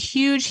this is a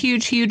huge,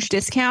 huge, huge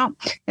discount.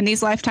 And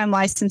these lifetime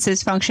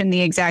licenses function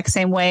the exact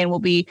same way and will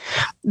be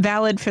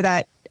valid for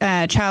that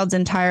child's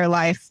entire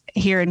life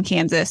here in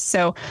Kansas.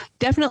 So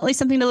definitely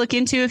something to look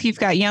into if you've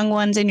got young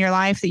ones in your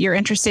life that you're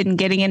interested in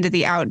getting into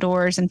the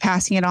outdoors and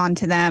passing it on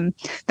to them.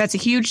 That's a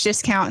huge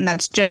discount, and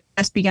that's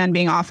just begun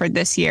being offered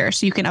this year.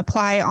 So you can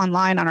apply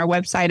online on our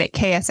website at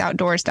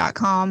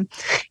ksoutdoors.com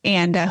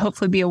and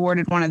hopefully be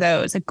awarded one of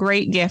those. A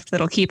great gift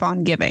that'll keep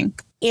on giving.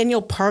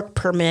 Annual park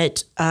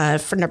permit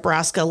for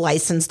Nebraska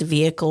licensed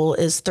vehicle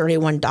is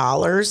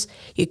 $31.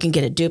 You can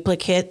get a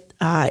duplicate.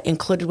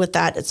 Included with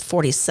that, it's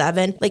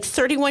 $47. Like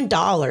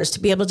 $31 to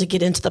be able to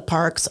get into the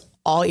parks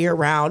all year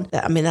round.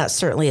 I mean, that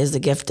certainly is the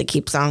gift that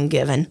keeps on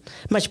giving.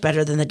 Much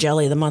better than the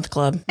Jelly of the Month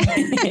Club.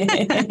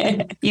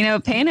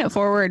 Paying it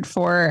forward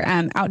for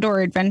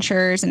outdoor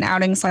adventures and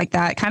outings like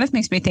that kind of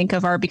makes me think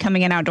of our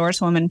Becoming an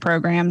Outdoors Woman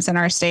programs in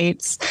our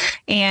states.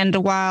 And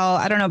while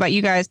I don't know about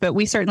you guys, but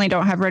we certainly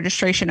don't have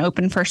registration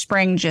open for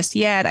spring just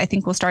yet. I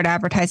think we'll start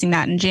advertising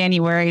that in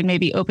January and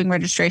maybe open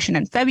registration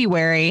in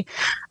February.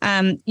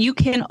 You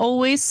can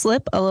always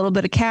slip a little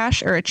bit of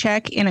cash or a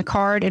check in a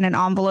card in an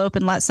envelope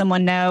and let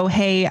someone know,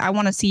 hey, I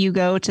want to see you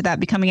go to that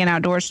Becoming an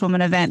Outdoors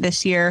Woman event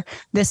this year.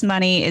 This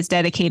money is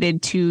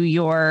dedicated to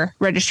your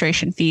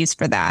registration fees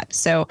for that.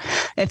 So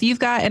if you've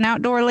got an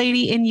outdoor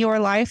lady in your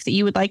life that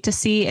you would like to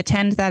see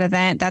attend that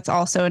event, that's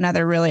also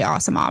another really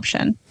awesome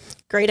option.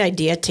 Great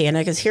idea, Tana,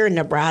 because here in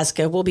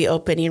Nebraska, we'll be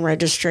opening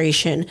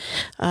registration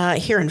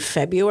here in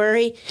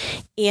February,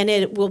 and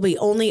it will be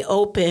only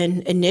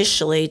open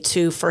initially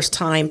to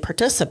first-time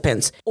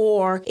participants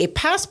or a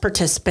past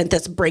participant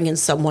that's bringing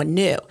someone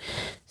new.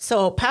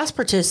 So past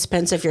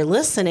participants, if you're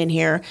listening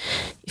here,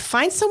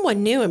 find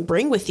someone new and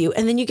bring with you,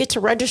 and then you get to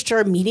register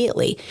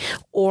immediately.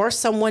 Or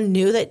someone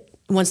new that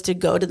wants to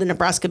go to the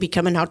Nebraska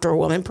Become an Outdoor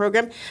Woman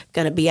program,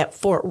 going to be at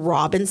Fort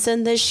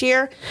Robinson this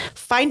year.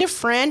 Find a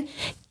friend,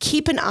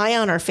 keep an eye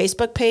on our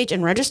Facebook page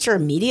and register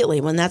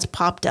immediately when that's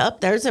popped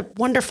up. There's a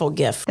wonderful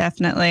gift.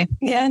 Definitely.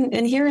 Yeah.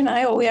 And here in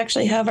Iowa, we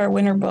actually have our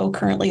winter bow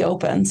currently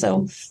open.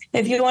 So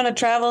if you want to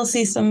travel,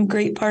 see some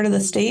great part of the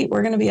state,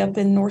 we're going to be up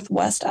in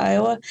Northwest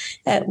Iowa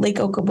at Lake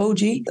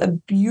Okoboji, a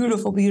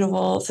beautiful,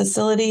 beautiful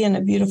facility and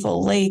a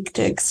beautiful lake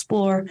to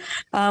explore.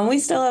 We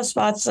still have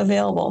spots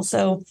available.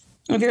 So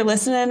if you're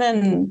listening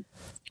and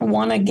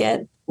want to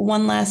get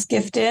one last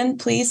gift in,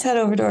 please head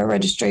over to our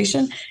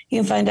registration. You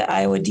can find it at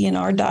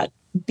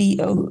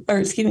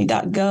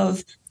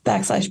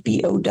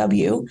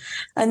iowadnr.gov/BOW.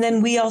 And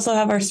then we also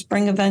have our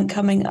spring event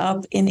coming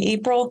up in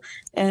April.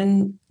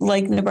 And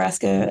like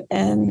Nebraska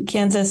and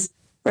Kansas,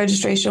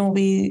 registration will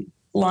be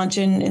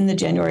launching in the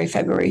January,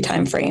 February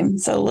timeframe.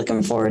 So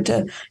looking forward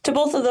to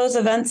both of those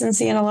events and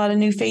seeing a lot of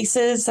new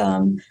faces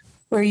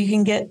where you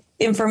can get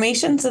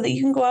information so that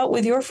you can go out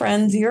with your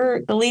friends,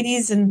 the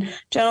ladies and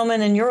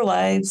gentlemen in your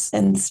lives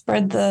and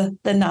spread the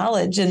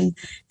knowledge and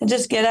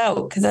just get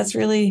out, because that's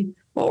really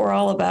what we're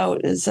all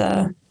about, is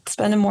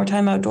spending more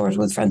time outdoors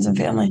with friends and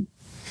family.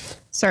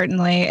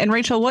 Certainly. And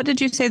Rachel, what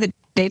did you say the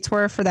dates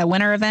were for that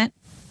winter event?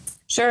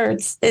 Sure.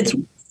 It's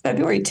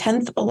February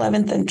 10th,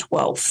 11th, and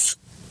 12th.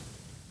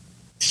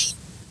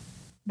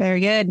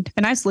 Very good.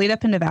 A nice lead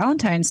up into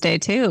Valentine's Day,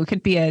 too. It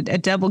could be a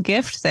double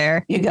gift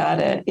there. You got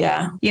it.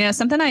 Yeah.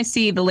 Something I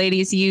see the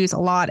ladies use a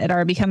lot at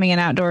our Becoming an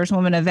Outdoors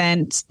Woman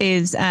event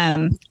is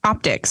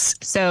optics.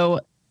 So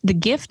the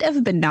gift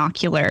of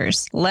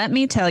binoculars. Let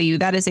me tell you,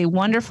 that is a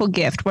wonderful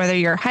gift, whether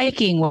you're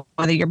hiking,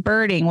 whether you're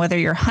birding, whether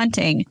you're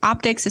hunting.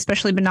 Optics,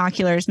 especially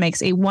binoculars,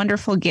 makes a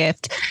wonderful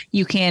gift.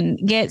 You can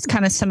get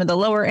kind of some of the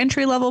lower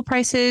entry level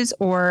prices,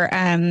 or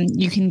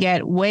you can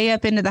get way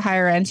up into the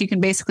higher ends. You can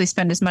basically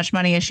spend as much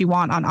money as you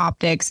want on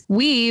optics.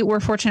 We were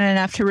fortunate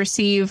enough to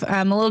receive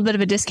a little bit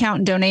of a discount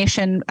and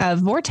donation of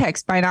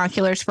Vortex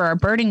binoculars for our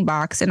birding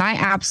box, and I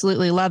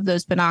absolutely love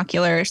those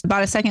binoculars.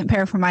 Bought a second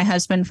pair for my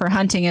husband for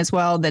hunting as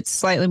well that's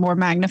slightly more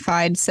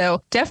magnified.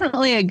 So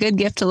definitely a good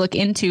gift to look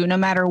into no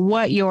matter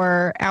what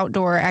your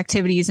outdoor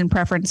activities and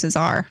preferences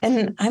are.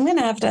 And I'm going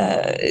to have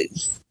to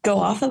go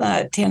off of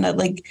that, Tana.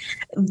 Like,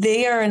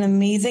 they are an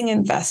amazing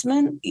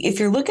investment. If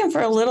you're looking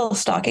for a little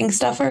stocking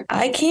stuffer,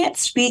 I can't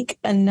speak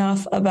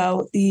enough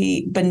about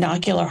the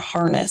binocular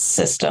harness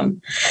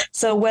system.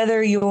 So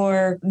whether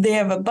they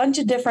have a bunch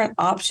of different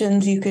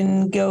options, you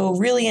can go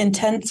really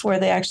intense where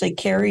they actually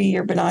carry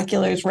your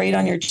binoculars right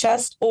on your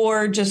chest,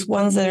 or just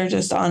ones that are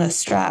just on a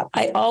strap.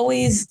 I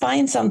always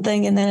find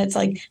something, and then it's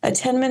like a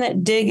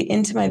 10-minute dig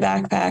into my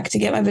backpack to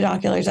get my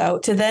binoculars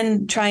out, to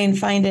then try and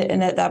find it.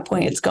 And at that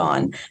point, it's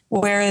gone.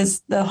 Whereas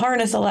the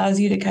harness allows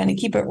you to kind of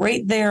keep it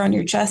right there on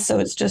your chest. So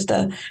it's just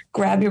a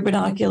grab your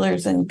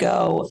binoculars and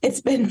go.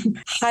 It's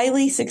been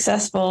highly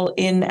successful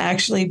in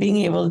actually being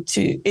able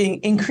to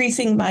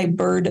increasing my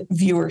bird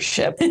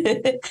viewership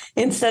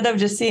instead of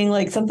just seeing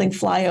like something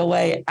fly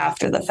away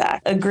after the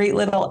fact. A great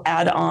little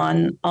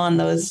add-on on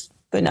those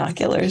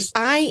binoculars.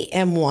 I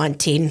am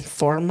wanting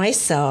for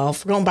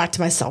myself, going back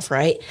to myself,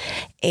 right?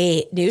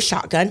 A new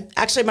shotgun.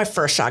 Actually, my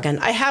first shotgun.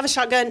 I have a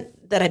shotgun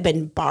that I've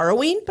been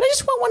borrowing, but I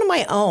just want one of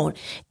my own.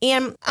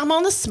 And I'm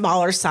on the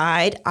smaller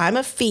side. I'm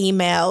a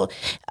female.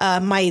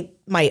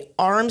 My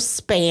arm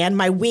span,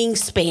 my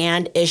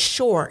wingspan is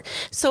short.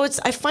 So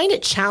I find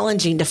it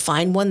challenging to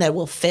find one that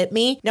will fit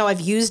me. Now, I've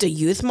used a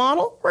youth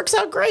model, works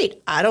out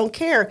great. I don't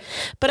care.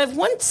 But I've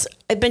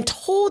been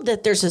told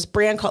that there's this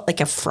brand called like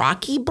a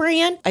Frocky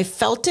brand. I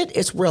felt it.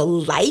 It's real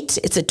light.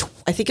 It's a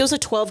I think it was a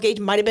 12 gauge,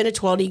 might have been a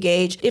 20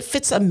 gauge. It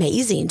fits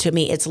amazing to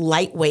me. It's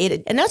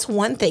lightweight. And that's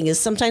one thing is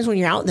sometimes when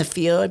you're out in the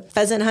field,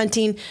 pheasant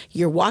hunting,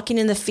 you're walking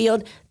in the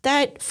field,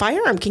 that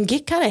firearm can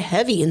get kind of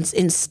heavy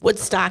and wood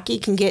stocky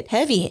can get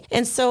heavy.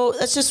 And so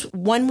that's just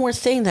one more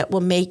thing that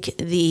will make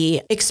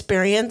the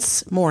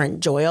experience more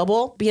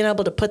enjoyable. Being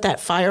able to put that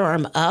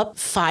firearm up,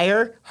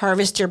 fire,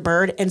 harvest your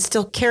bird, and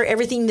still carry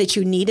everything that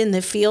you need in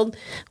the field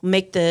will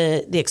make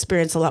the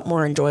experience a lot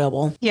more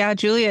enjoyable. Yeah,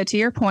 Julia, to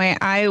your point,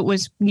 I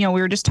was, we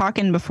were just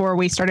talking before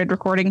we started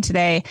recording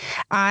today.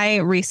 I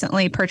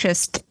recently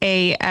purchased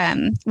a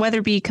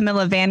Weatherby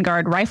Camilla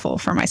Vanguard rifle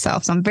for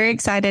myself. So I'm very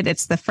excited.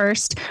 It's the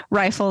first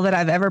rifle that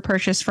I've ever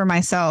purchased for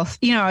myself.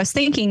 I was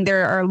thinking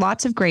there are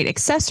lots of great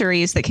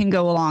accessories that can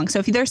go along. So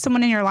if there's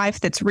someone in your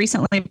life that's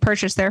recently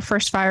purchased their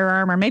first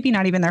firearm, or maybe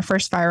not even their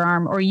first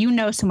firearm, or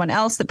someone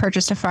else that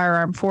purchased a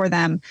firearm for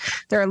them,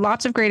 there are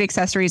lots of great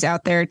accessories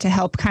out there to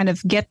help kind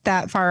of get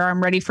that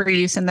firearm ready for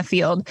use in the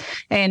field.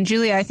 And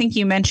Julia, I think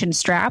you mentioned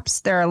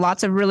straps. There are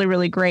lots of really,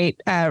 really great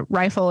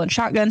rifle and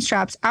shotgun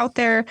straps out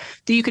there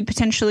that you could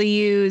potentially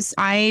use.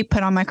 I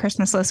put on my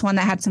Christmas list one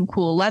that had some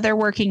cool leather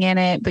working in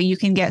it, but you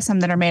can get some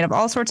that are made of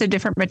all sorts of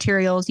different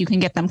materials. You can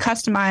get them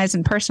customized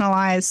and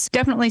personalized.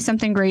 Definitely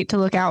something great to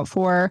look out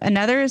for.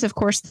 Another is, of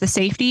course, the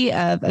safety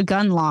of a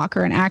gun lock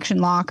or an action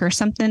lock or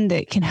something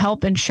that can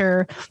help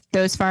ensure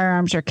those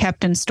firearms are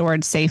kept and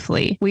stored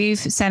safely. We've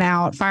sent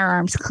out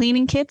firearms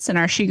cleaning kits in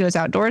our She Goes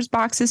Outdoors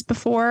boxes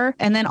before.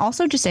 And then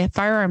also just a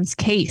firearms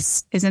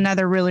case is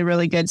another really,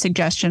 really good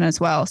suggestion as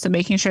well. So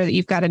making sure that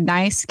you've got a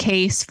nice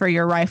case for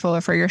your rifle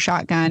or for your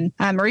shotgun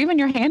or even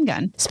your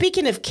handgun.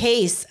 Speaking of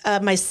case,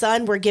 my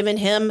son, we're giving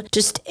him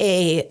just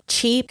a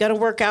cheap, gonna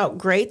work out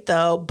great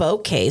though, bow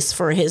case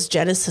for his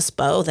Genesis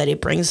bow that he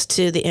brings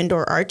to the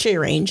indoor archery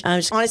range.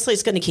 Honestly,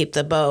 it's going to keep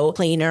the bow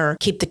cleaner,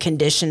 keep the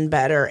condition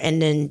better,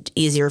 and then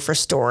easier for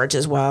storage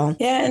as well.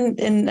 Yeah, and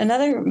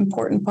another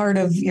important part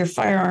of your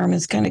firearm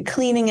is kind of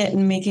cleaning it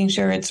and making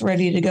sure it's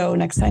ready to go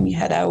next time you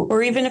head out.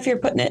 Or even if you're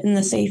putting it in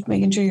the safe,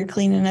 making sure you're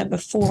cleaning it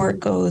before it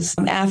goes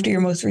after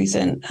your most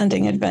recent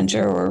hunting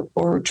adventure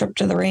or trip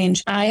to the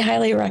range. I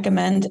highly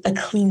recommend a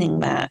cleaning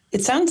mat.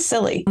 It sounds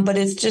silly, but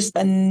it's just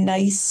a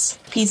nice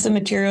piece of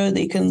material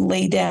that you can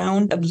lay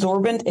down,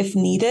 absorbent if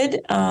needed,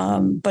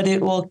 but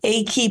it will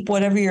keep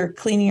whatever you're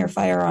cleaning your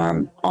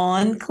firearm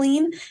on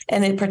clean,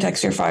 and it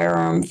protects your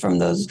firearm from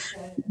those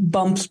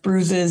bumps,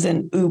 bruises,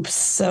 and oops,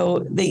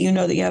 so that you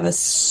know that you have a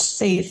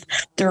safe,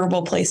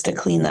 durable place to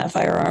clean that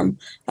firearm.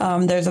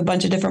 There's a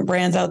bunch of different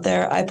brands out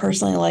there. I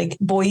personally like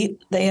Boyd.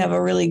 They have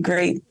a really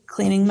great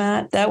cleaning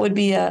mat. That would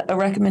be a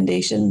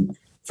recommendation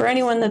for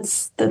anyone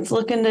that's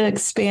looking to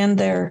expand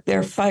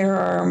their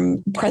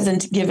firearm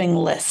present giving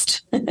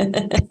list,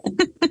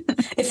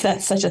 if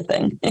that's such a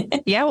thing.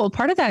 Yeah, well,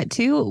 part of that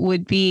too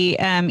would be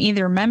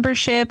either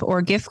membership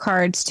or gift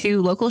cards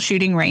to local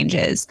shooting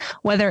ranges,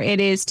 whether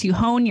it is to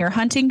hone your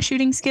hunting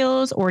shooting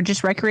skills or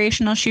just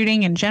recreational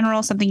shooting in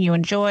general, something you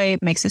enjoy,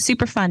 makes a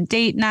super fun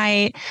date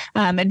night,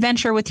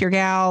 adventure with your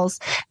gals,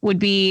 would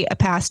be a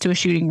pass to a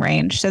shooting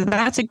range. So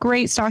that's a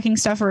great stocking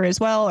stuffer as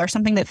well, or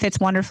something that fits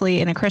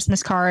wonderfully in a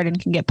Christmas card and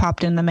can get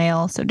popped in the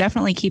mail. So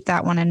definitely keep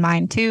that one in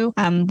mind too.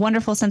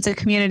 Wonderful sense of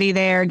community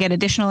there. Get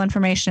additional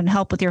information and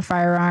help with your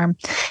firearm.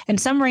 And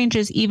some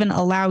ranges even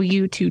allow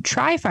you to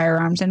try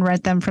firearms and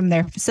rent them from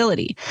their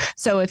facility.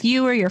 So if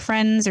you or your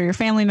friends or your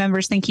family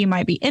members think you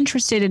might be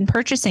interested in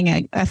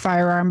purchasing a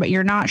firearm, but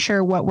you're not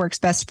sure what works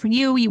best for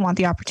you, you want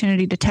the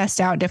opportunity to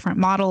test out different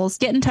models,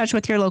 get in touch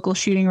with your local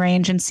shooting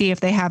range and see if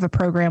they have a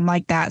program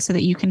like that so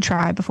that you can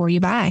try before you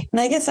buy.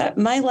 And I guess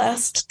my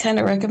last kind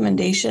of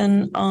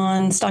recommendation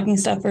on stocking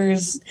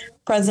stuffers,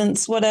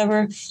 presents,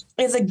 whatever,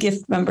 is a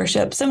gift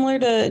membership. Similar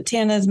to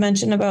Tana's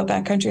mention about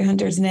backcountry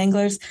hunters and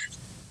anglers,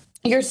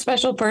 your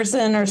special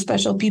person or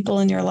special people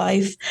in your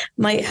life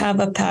might have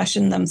a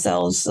passion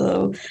themselves.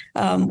 So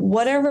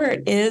whatever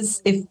it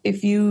is,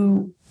 if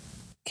you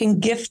can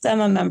gift them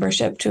a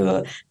membership to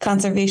a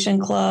conservation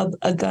club,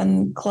 a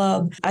gun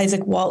club,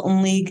 Isaac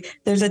Walton League,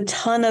 there's a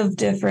ton of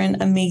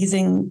different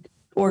amazing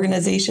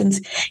organizations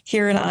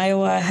here in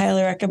Iowa. I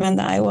highly recommend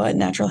the Iowa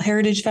Natural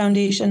Heritage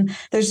Foundation.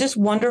 There's just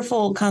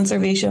wonderful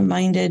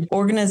conservation-minded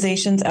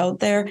organizations out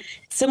there,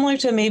 similar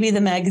to maybe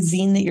the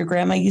magazine that your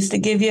grandma used to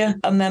give you.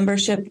 A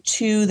membership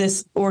to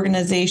this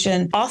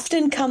organization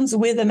often comes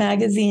with a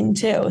magazine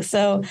too.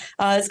 So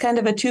it's kind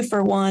of a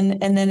 2-for-1,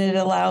 and then it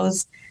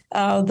allows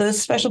those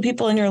special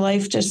people in your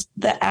life just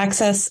the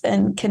access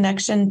and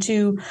connection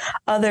to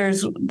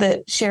others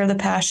that share the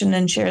passion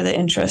and share the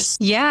interests.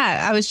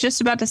 Yeah, I was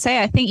just about to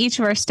say, I think each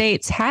of our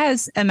states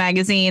has a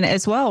magazine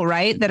as well,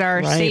 right? That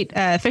our state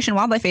fish and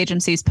wildlife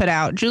agencies put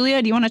out.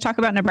 Julia, do you want to talk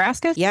about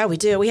Nebraska? Yeah, we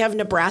do. We have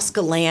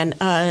Nebraska Land.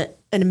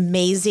 an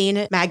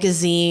amazing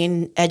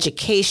magazine,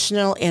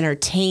 educational,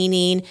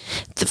 entertaining.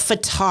 The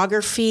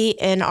photography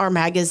in our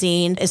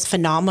magazine is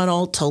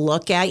phenomenal to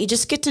look at. You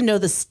just get to know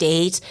the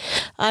state.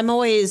 I'm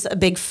always a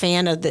big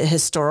fan of the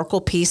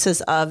historical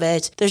pieces of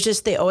it.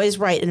 They always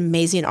write an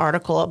amazing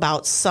article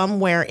about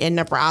somewhere in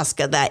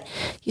Nebraska that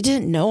you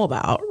didn't know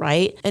about,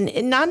 right? And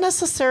not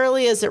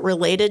necessarily is it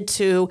related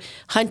to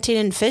hunting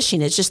and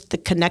fishing. It's just the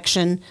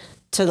connection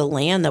to the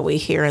land that we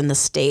hear in the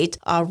state.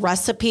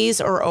 Recipes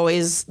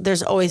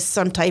there's always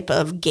some type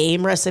of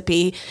game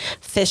recipe,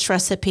 fish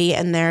recipe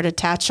in there to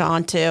attach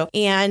onto.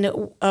 And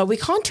we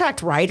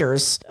contract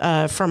writers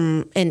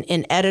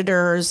and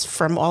editors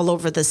from all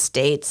over the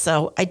state.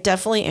 So I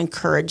definitely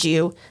encourage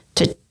you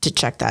to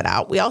check that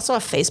out. We also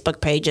have Facebook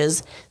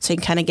pages, so you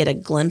can kind of get a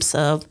glimpse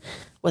of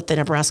what the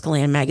Nebraska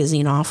Land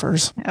Magazine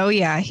offers. Oh,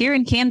 yeah. Here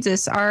in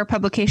Kansas, our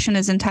publication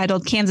is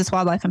entitled Kansas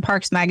Wildlife and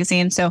Parks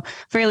Magazine, so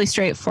fairly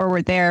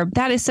straightforward there.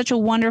 That is such a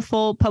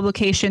wonderful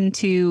publication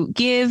to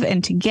give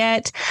and to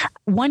get.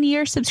 1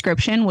 year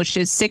subscription, which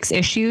is 6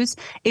 issues,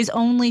 is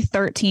only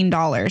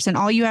 $13. And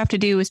all you have to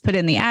do is put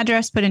in the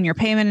address, put in your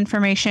payment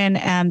information.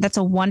 And that's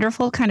a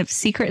wonderful kind of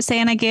secret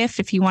Santa gift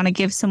if you want to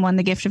give someone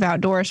the gift of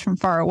outdoors from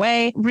far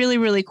away. Really,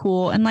 really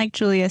cool. And like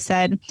Julia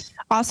said,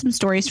 awesome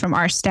stories from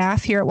our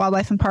staff here at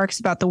Wildlife and Parks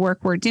about the work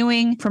we're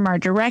doing, from our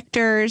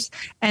directors,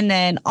 and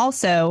then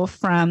also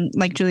from,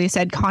 like Julia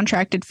said,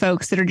 contracted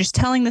folks that are just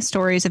telling the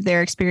stories of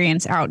their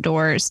experience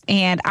outdoors.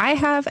 And I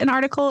have an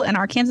article in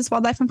our Kansas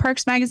Wildlife and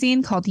Parks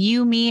magazine called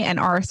You, Me, and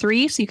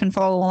R3, so you can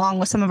follow along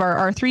with some of our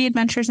R3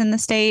 adventures in the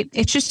state.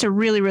 It's just a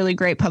really, really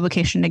great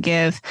publication to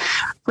give.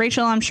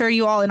 Rachel, I'm sure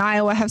you all in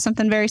Iowa have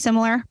something very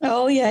similar.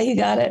 Oh, yeah, you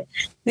got it.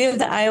 We have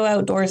the Iowa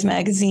Outdoors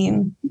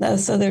magazine.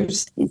 So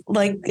there's,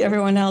 like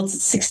everyone else,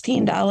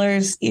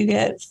 $16. You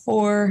get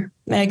 4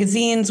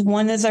 magazines.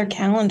 One is our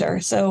calendar.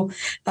 So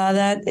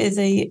that is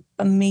a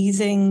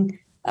amazing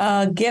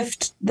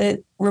gift that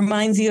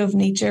reminds you of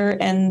nature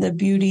and the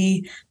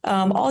beauty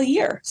all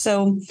year.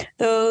 So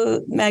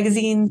the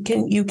magazine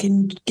you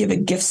can give a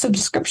gift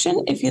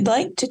subscription if you'd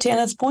like, to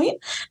Tana's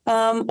point,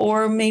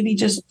 or maybe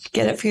just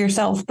get it for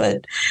yourself.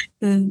 But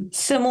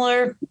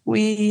similar,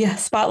 we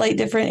spotlight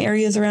different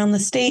areas around the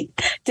state,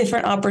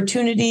 different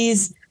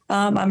opportunities.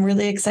 I'm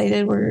really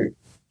excited.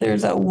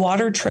 There's a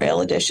water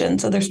trail edition,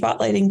 so they're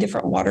spotlighting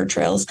different water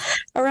trails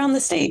around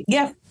the state.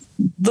 Yeah,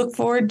 look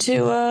forward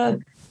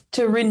to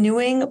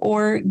renewing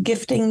or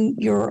gifting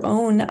your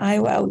own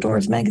Iowa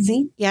Outdoors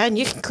magazine. Yeah, and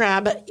you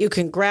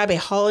can grab a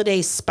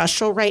holiday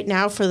special right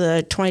now for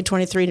the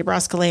 2023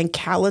 Nebraska Land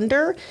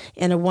calendar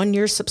and a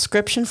 1-year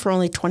subscription for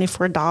only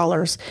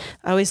 $24.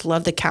 I always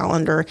love the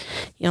calendar.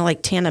 You know,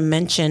 like Tana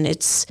mentioned,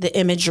 the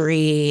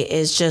imagery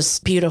is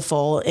just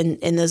beautiful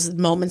in those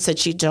moments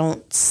that you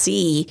don't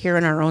see here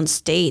in our own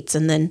states.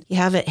 And then you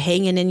have it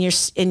hanging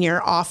in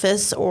your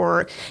office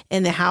or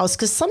in the house,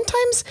 because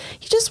sometimes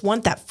you just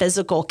want that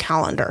physical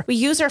calendar. We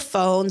use our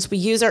phones, we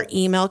use our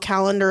email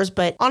calendars,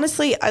 but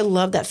honestly, I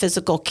love that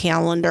physical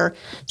calendar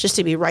just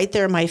to be right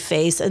there in my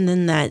face. And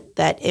then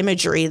that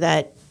imagery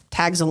that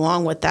tags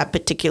along with that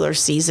particular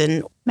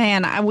season.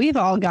 Man, we've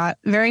all got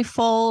very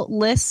full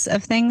lists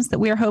of things that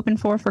we're hoping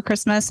for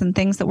Christmas and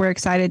things that we're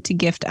excited to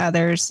gift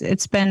others.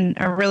 It's been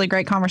a really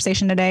great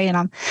conversation today, and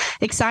I'm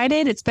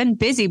excited. It's been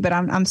busy, but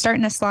I'm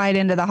starting to slide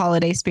into the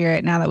holiday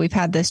spirit now that we've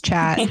had this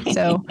chat.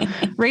 So,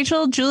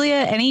 Rachel,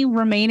 Julia, any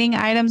remaining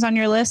items on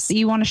your list that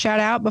you want to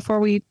shout out before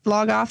we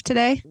log off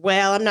today?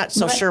 Well, I'm not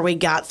so sure we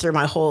got through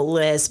my whole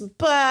list,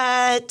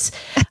 but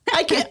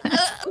I can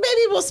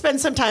maybe we'll spend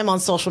some time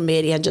on social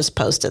media and just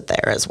post it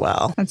there as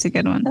well. That's a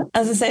good one.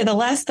 As I say, the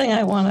last thing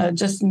I want to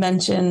just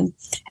mention,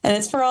 and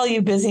it's for all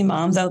you busy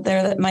moms out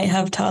there that might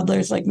have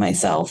toddlers like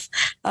myself,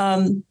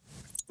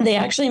 they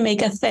actually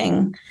make a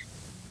thing.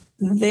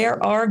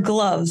 There are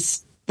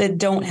gloves that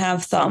don't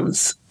have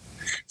thumbs.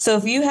 So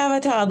if you have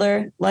a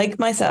toddler like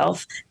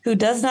myself who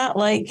does not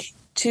like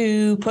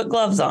to put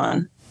gloves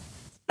on,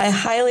 I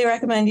highly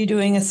recommend you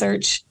doing a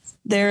search.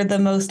 They're the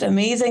most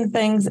amazing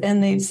things,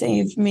 and they've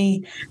saved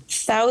me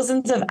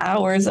thousands of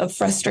hours of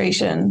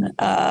frustration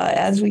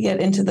as we get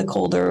into the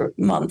colder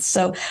months.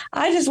 So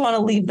I just want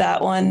to leave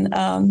that one.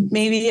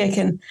 Maybe I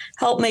can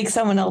help make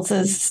someone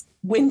else's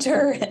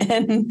winter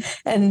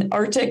and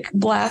Arctic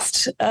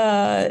blast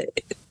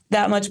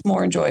that much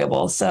more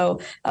enjoyable. So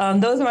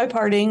those are my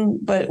parting,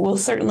 but we'll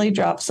certainly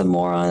drop some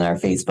more on our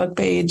Facebook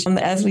page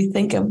as we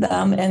think of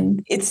them.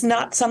 And it's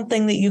not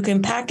something that you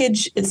can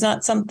package. It's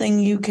not something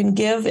you can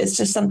give. It's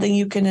just something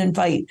you can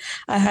invite.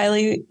 I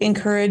highly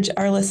encourage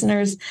our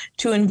listeners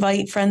to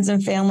invite friends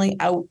and family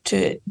out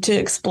to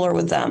explore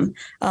with them.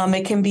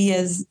 It can be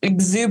as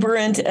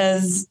exuberant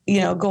as,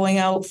 going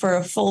out for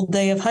a full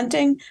day of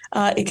hunting.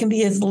 It can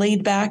be as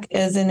laid back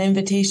as an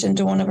invitation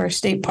to one of our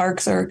state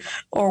parks or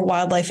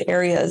wildlife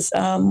areas.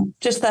 does.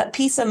 Just that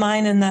peace of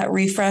mind and that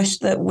refresh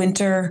that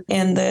winter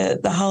and the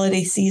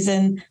holiday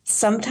season,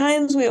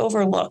 sometimes we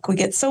overlook. We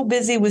get so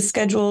busy with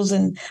schedules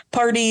and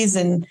parties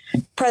and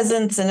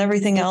presents and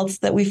everything else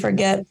that we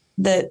forget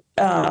that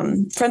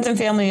friends and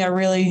family are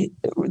really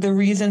the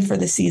reason for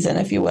the season,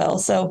 if you will.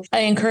 So I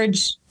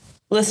encourage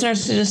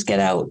listeners to just get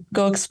out,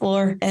 go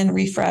explore and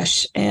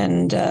refresh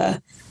and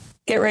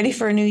get ready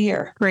for a new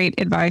year. Great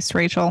advice,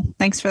 Rachel.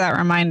 Thanks for that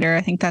reminder.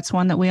 I think that's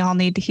one that we all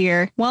need to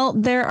hear. Well,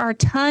 there are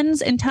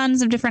tons and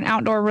tons of different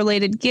outdoor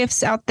related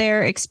gifts out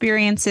there,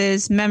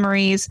 experiences,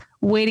 memories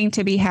waiting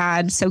to be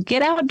had. So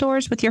get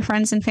outdoors with your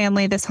friends and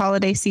family this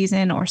holiday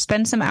season, or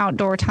spend some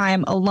outdoor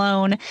time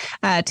alone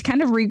to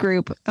kind of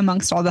regroup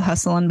amongst all the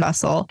hustle and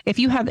bustle. If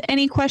you have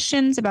any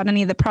questions about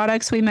any of the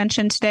products we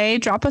mentioned today,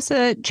 drop us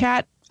a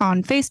chat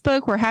on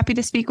Facebook. We're happy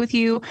to speak with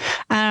you.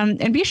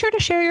 And be sure to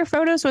share your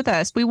photos with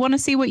us. We want to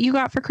see what you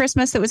got for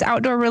Christmas that was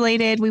outdoor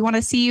related. We want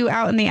to see you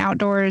out in the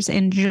outdoors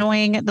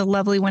enjoying the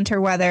lovely winter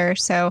weather.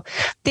 So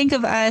think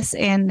of us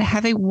and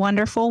have a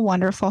wonderful,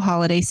 wonderful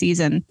holiday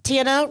season.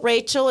 Tana,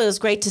 Rachel, it was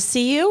great to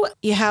see you.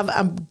 You have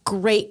a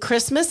great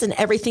Christmas and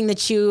everything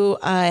that you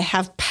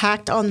have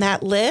packed on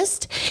that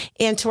list.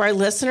 And to our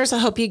listeners, I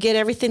hope you get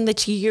everything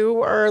that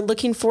you are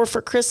looking for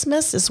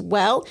Christmas as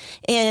well.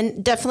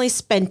 And definitely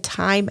spend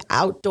time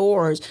outdoors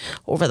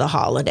over the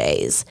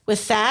holidays.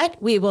 With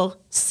that, we will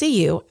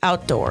see you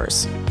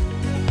outdoors.